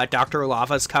stuff. Dr.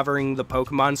 Lava's covering the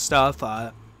Pokemon stuff.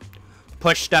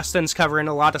 Push Dustin's covering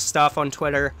a lot of stuff on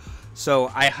Twitter.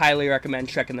 So I highly recommend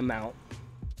checking them out.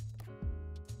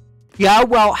 Yeah,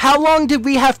 well, how long did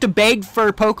we have to beg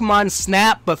for Pokemon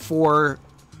Snap before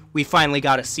we finally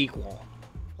got a sequel?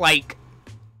 Like,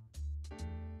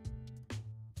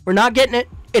 we're not getting it.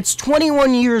 It's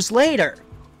 21 years later.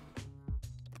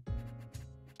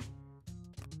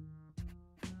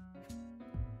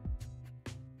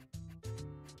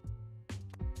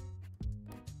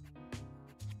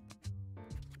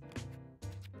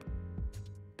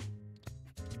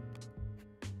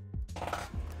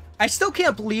 I still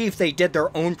can't believe they did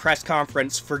their own press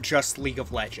conference for just League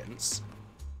of Legends.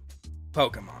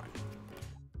 Pokemon.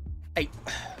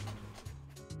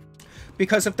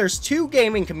 Because if there's two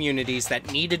gaming communities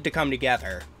that needed to come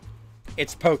together,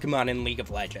 it's Pokemon and League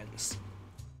of Legends.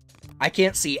 I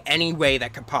can't see any way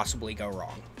that could possibly go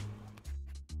wrong.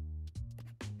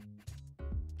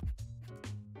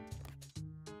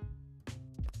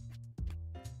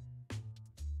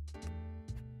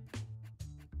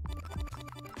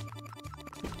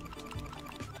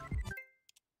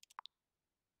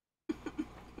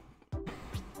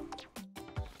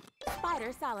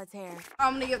 Spider Solitaire.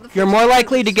 I'm gonna get the. You're more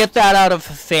likely to get that out of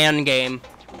a fan game.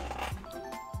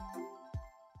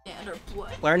 And or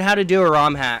blood. Learn how to do a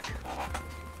ROM hack.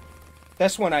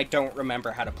 This one I don't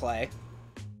remember how to play.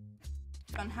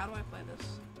 John, how do I play this?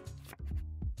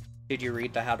 Did you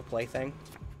read the how to play thing?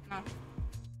 No.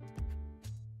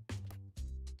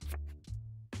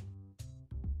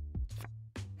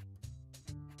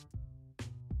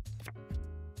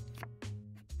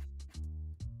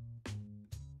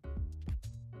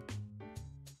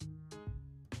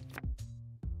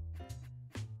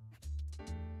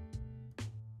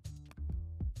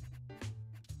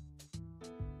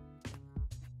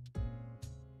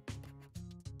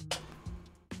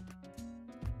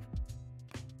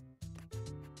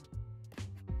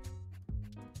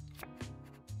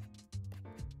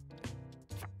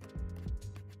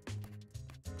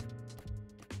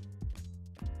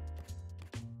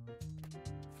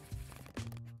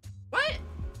 What?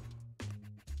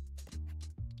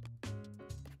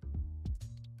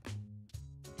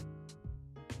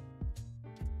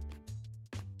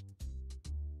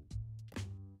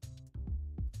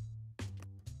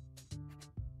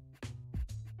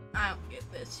 I don't get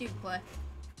this. You play.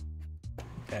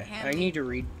 Okay, Hand I me- need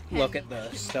to look at the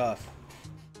me. stuff.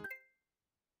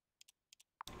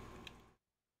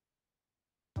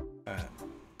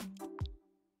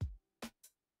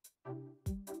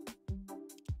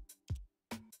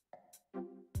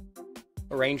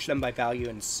 Arrange them by value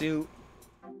in suit.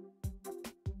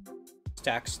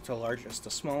 Stacks to largest to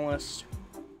smallest.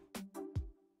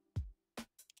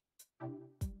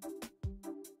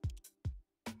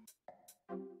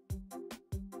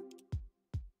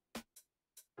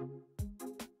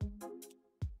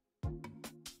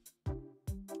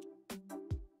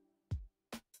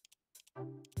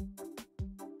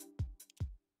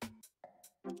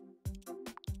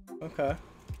 Okay.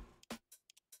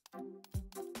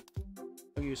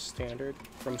 I'll use standard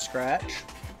from scratch.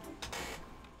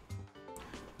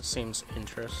 Seems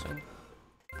interesting.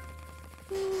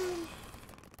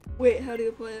 Wait, how do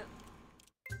you play it?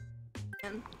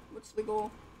 And what's the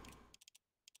goal?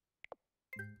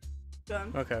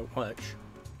 Done. Okay, watch.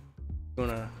 You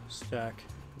wanna stack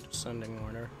in descending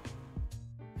order.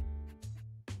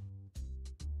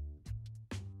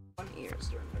 1 year is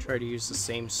during the Try to use the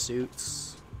same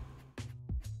suits.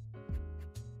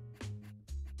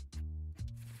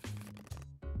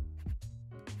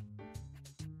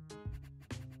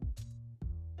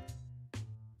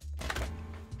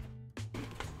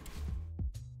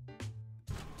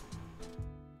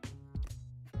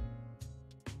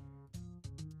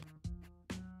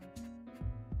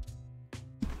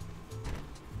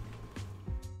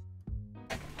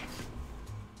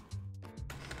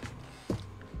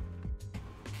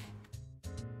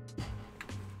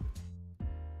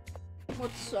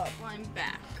 What's up? I'm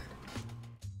back.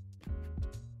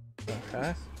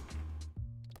 Okay.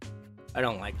 I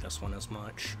don't like this one as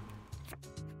much.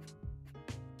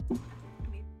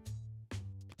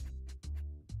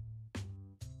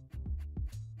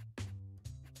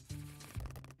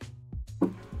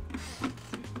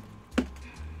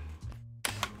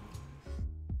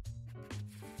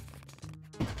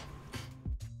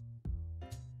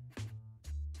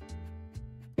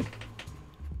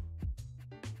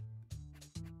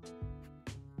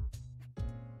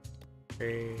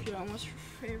 John, what's your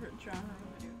favorite genre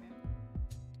of video game?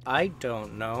 I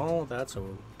don't know. That's a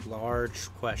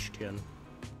large question.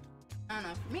 I don't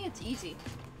know. For me, it's easy.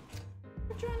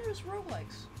 What genre is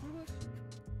roguelikes?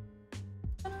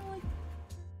 I don't like.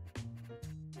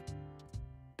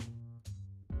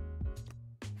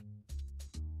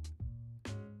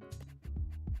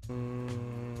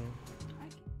 I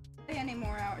can't play any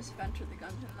more hours of Enter the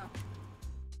Gungeon though.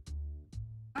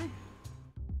 I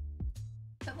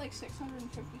at like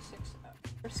 656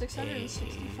 or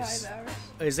 665 hours.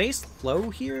 Is Ace low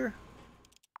here?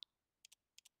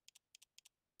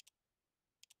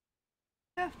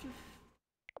 Have to.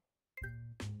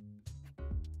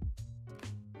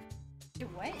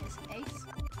 Dude, what is Ace?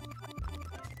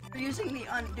 You're using the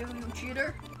undo, you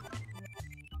cheater.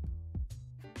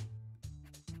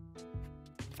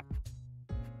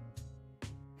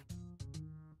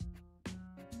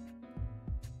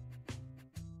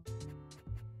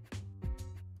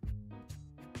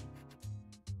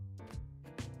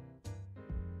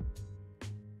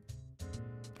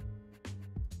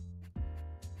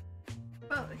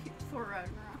 Oh, Thor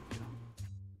Ragnarok.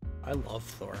 I love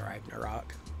Thor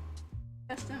Ragnarok.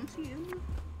 Best MCU.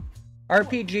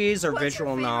 RPGs or What's your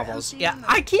visual favorite novels. MCU Yeah, movie?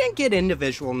 I can't get into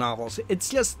visual novels. It's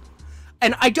just...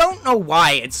 And I don't know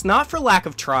why. It's not for lack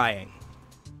of trying.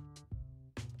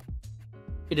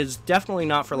 it is definitely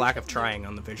not for lack of trying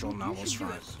on the visual You novels should do a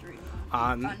front. stream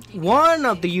on One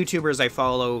of DDLC. the YouTubers I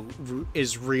follow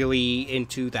is really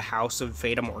into the House of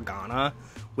Fata Morgana,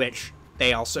 which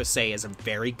they also say is a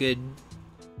very good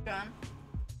John,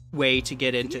 way to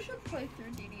get you into. should play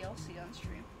through DDLC on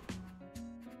stream.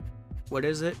 What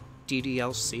is it?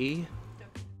 DDLC?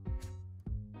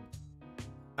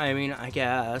 I mean, I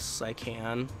guess I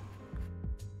can.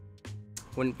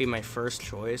 Wouldn't be my first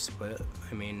choice, but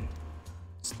I mean,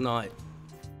 it's not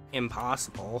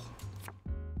impossible.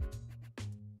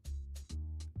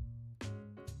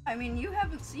 I mean, you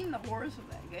haven't seen the horrors of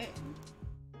that game.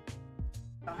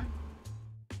 John,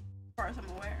 as far as I'm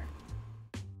aware.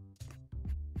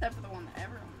 Except for the one that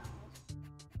everyone knows.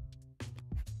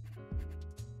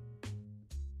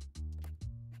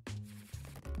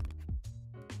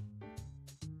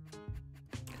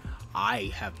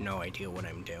 I have no idea what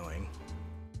I'm doing.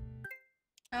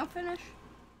 Now finish.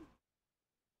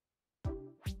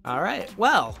 Alright,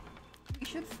 well, We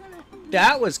should finish.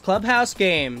 that was Clubhouse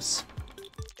Games.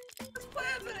 Let's play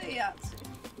a bit of Yahtzee.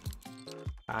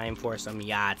 Time for some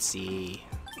Yahtzee.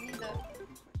 We need to...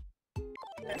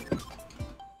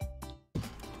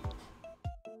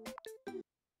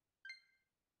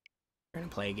 We're gonna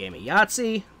play a game of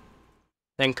Yahtzee,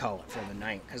 then call it for the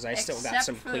night, because I still got Except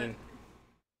some for- clean...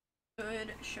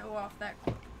 Good. Show off that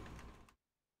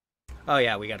Oh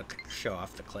yeah, we gotta show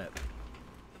off the clip.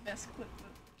 the best clip that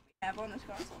we have on this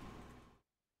console.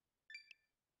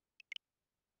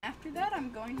 After that,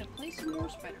 I'm going to play some more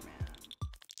Spider-Man.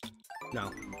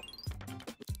 No.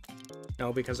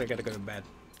 No, because I gotta go to bed.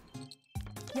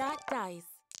 Yak dice.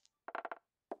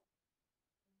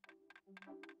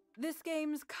 This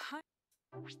game's kind.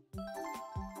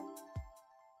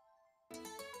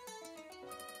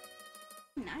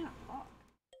 9 o'clock.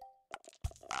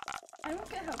 I don't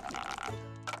get how people...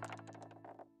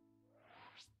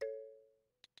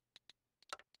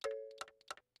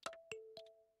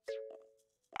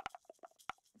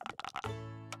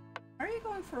 Are you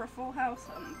going for a full house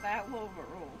on that low of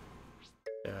a roll?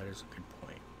 That is a good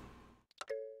point.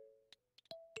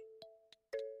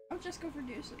 I'll just go for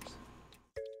deuces.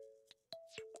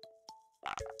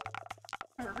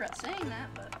 I regret saying that,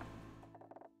 but...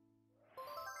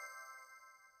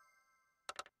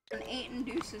 An 8 and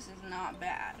deuces is not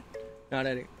bad. Not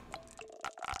any.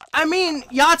 I mean,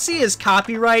 Yahtzee is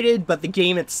copyrighted, but the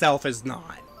game itself is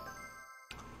not.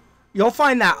 You'll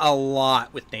find that a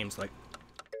lot with names like...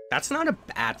 That's not a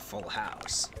bad full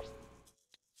house.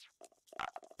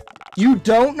 You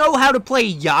don't know how to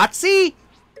play Yahtzee?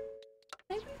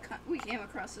 I think we came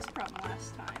across this problem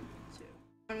last time, too.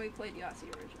 When we played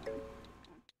Yahtzee originally.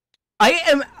 I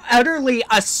am utterly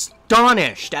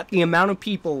astonished at the amount of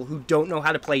people who don't know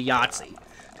how to play Yahtzee.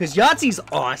 Because Yahtzee's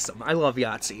awesome. I love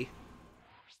Yahtzee.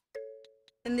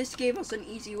 And this gave us an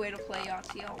easy way to play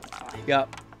Yahtzee all the time.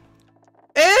 Yep.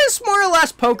 It's more or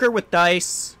less poker with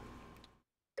dice.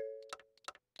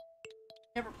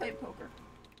 Never played poker.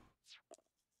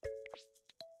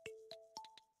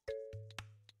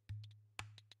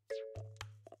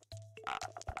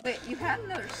 Wait, you had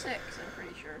another 6, I'm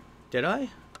pretty sure. Did I?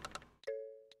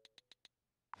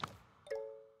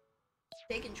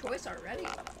 Taking choice already.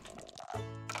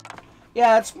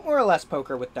 Yeah, it's more or less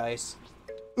poker with dice.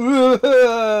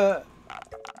 So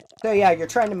yeah, you're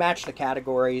trying to match the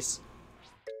categories.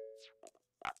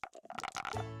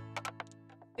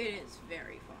 It is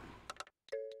very fun.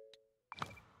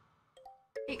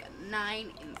 Take a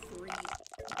 9 and 3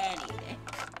 any day.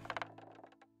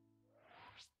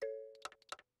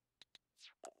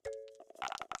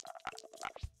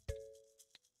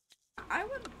 I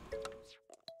would...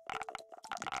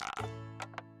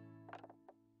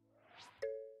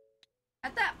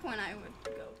 At that point, I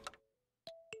would go.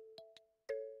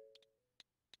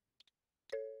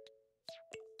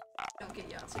 Don't get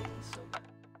Yahtzee, it's so bad.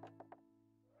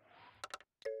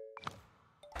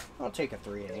 I'll take a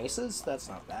 3 and aces. That's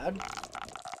not bad.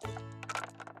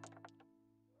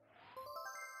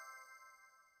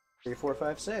 Three, four,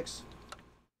 five, six.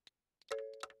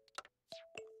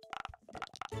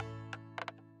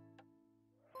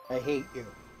 I hate you.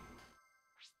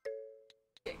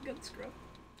 Yeah, good scrub.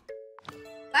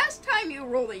 Last time you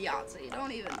rolled a Yahtzee,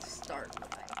 don't even start with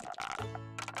that.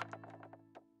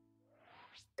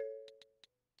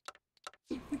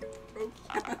 You broke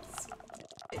Yahtzee.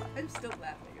 I'm still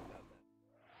laughing about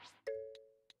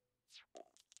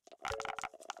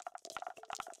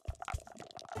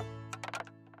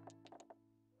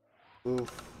that.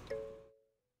 Oof.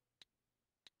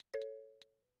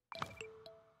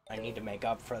 I need to make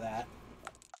up for that.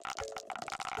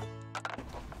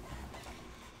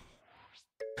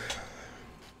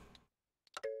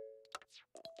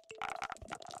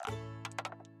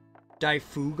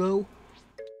 Daifugo?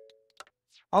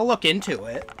 I'll look into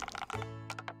it.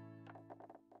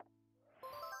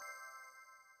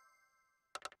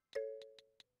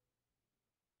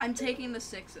 I'm taking the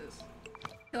 6s.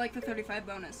 I feel like the 35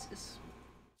 bonus is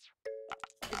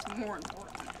more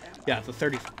important than Yeah, the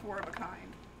 30. 4 of a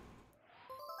kind.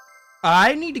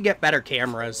 I need to get better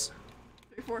cameras.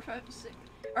 3, 4, 5, 6.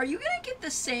 Are you gonna get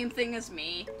the same thing as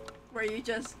me? Where you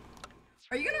just...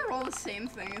 Are you gonna roll the same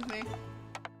thing as me?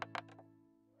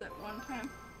 That one time?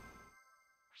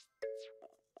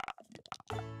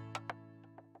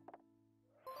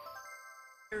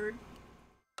 Third.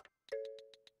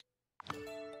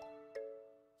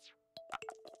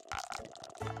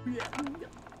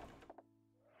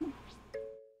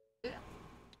 Yeah.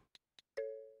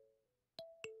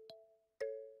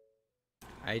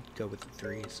 I'd go with the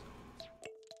 3s.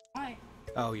 Why?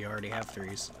 Oh, you already have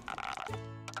 3s.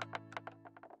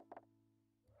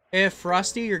 If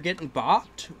Rusty, you're getting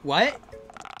bopped? What?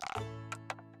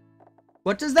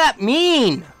 What does that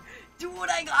mean? Dude,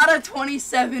 I got a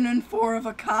 27 and 4 of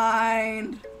a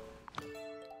kind.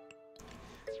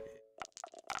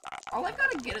 All I've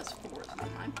got to get is 4s, and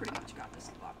I pretty much got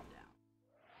this locked down.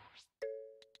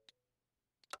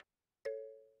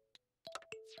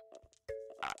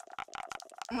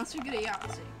 Unless we get a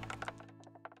Yahtzee.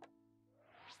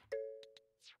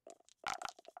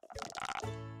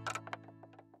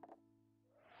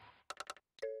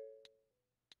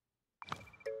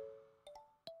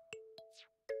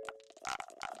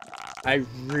 I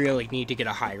really need to get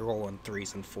a high roll on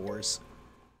 3s and 4s.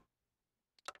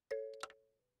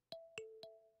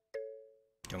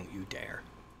 Don't you dare.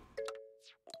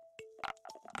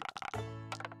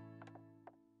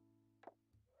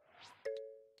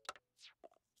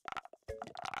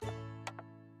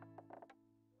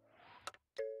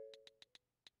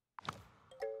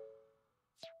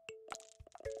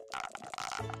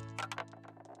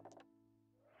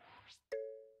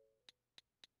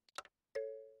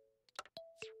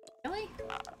 Really?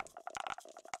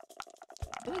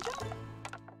 Really, John?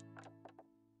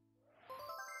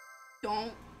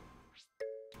 Don't.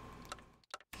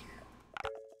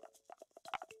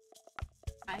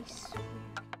 I swear.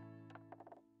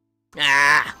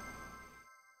 Ah!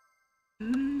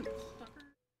 Sucker.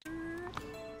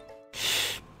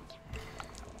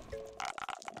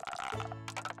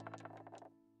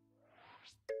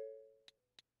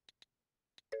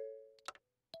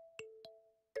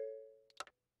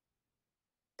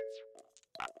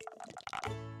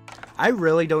 I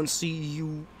really don't see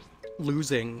you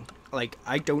losing. Like,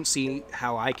 I don't see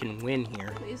how I can win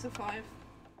here. Please, a 5.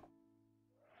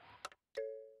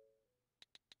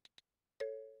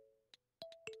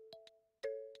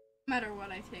 No matter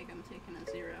what I take, I'm taking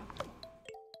a 0.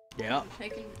 Yeah. I'm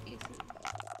taking the aces.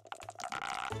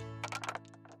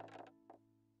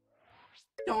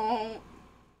 Don't.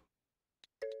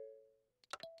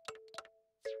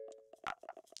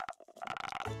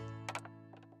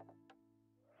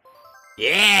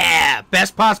 Yeah!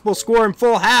 Best possible score in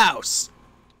Full House!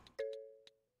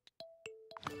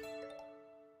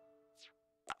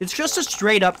 It's just a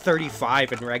straight up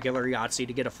 35 in regular Yahtzee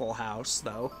to get a Full House,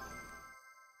 though.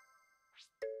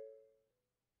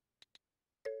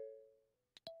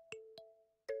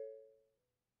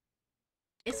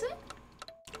 Is it?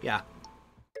 Yeah.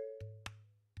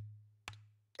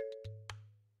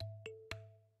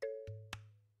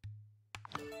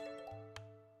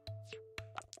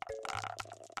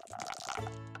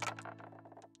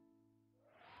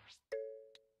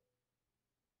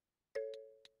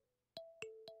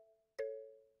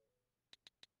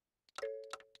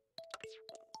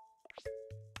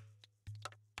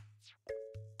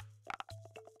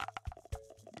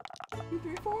 Two,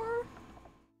 three, four.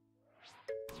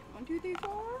 1, 2, 3,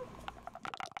 4.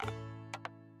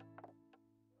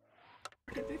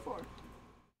 2, 3, 4.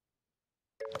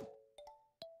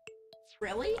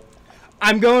 Really?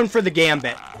 I'm going for the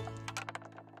Gambit.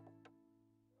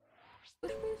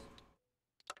 Push, please.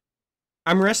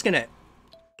 I'm risking it.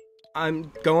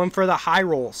 I'm going for the high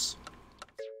rolls.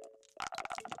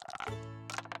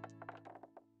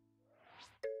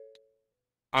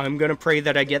 I'm gonna pray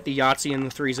that I get the Yahtzee in the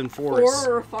 3s and 4s.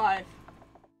 4 or 5.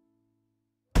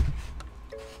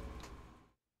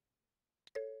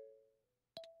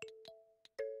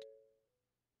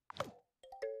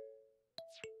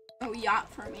 Oh, yacht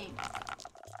for me.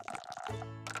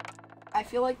 I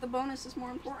feel like the bonus is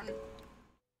more important.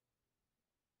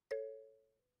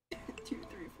 2, 3,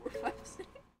 4, 5, 6.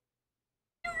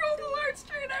 You rolled a large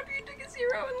straight after you took a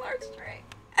 0 in large straight.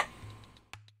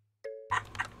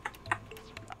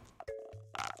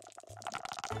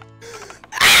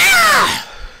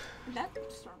 That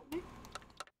startled me.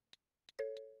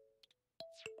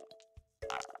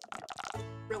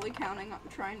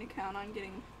 trying to count on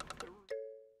getting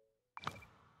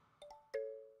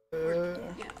the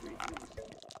yeah, 3,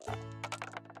 2.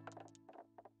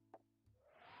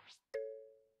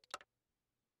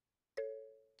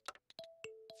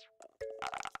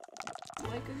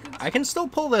 Like a good I can still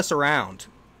pull this around.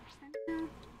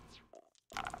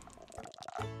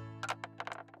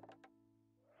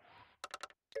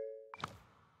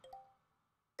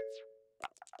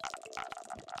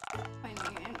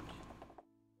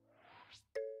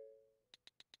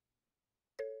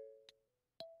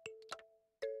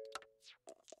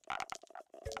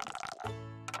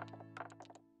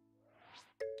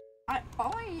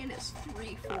 All I need is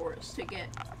 3 4s to get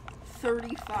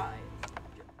 35.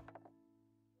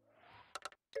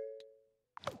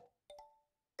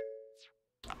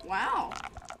 Wow.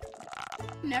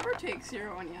 Never take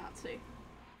 0 on Yahtzee.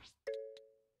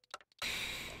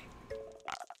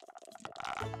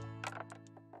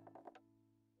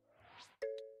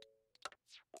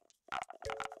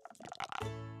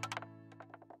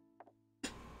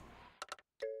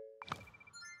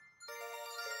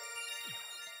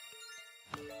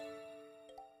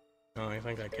 Oh, I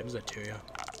think that gives it to you.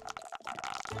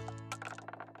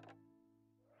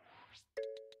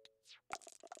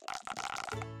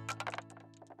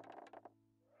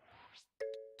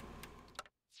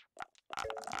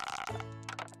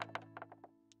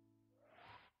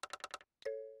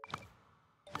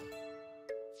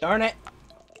 Darn it!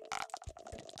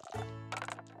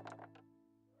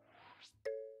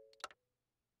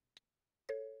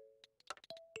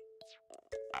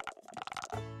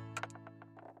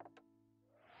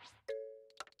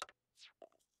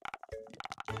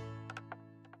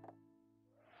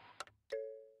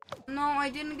 No, I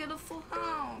didn't get a full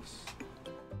house.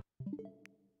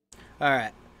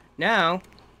 Alright, now...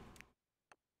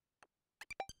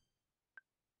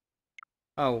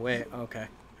 Oh, wait, okay.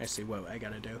 I see what I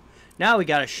gotta do. Now we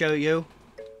gotta show you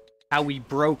how we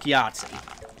broke Yahtzee.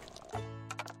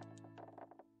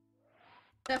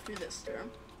 After this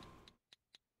term.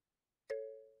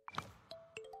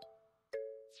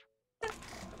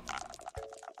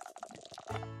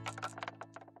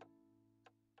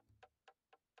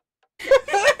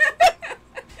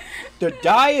 The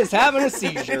die is having a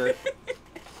seizure.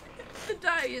 The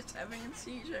die is having a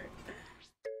seizure.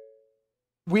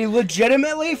 We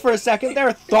legitimately, for a second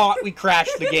there, thought we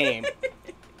crashed the game.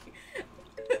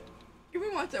 Can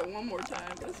we watch that one more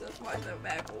time? Let's just watch that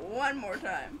back one more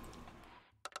time.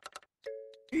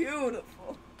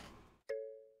 Beautiful.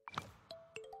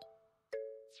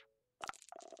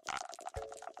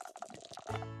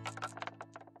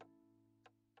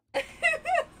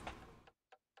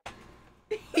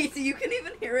 You can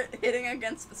even hear it hitting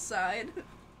against the side.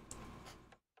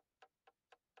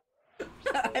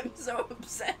 I'm so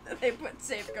upset that they put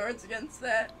safeguards against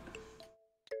that.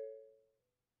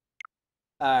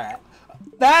 Alright.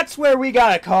 That's where we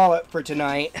gotta call it for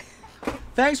tonight.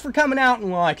 Thanks for coming out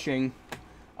and watching.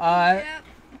 Yep.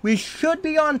 We should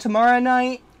be on tomorrow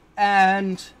night,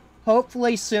 and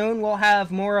hopefully soon we'll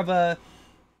have more of a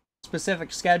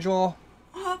specific schedule.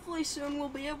 Hopefully soon we'll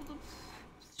be able to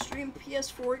stream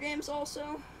PS4 games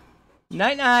also.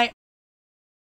 Night-night.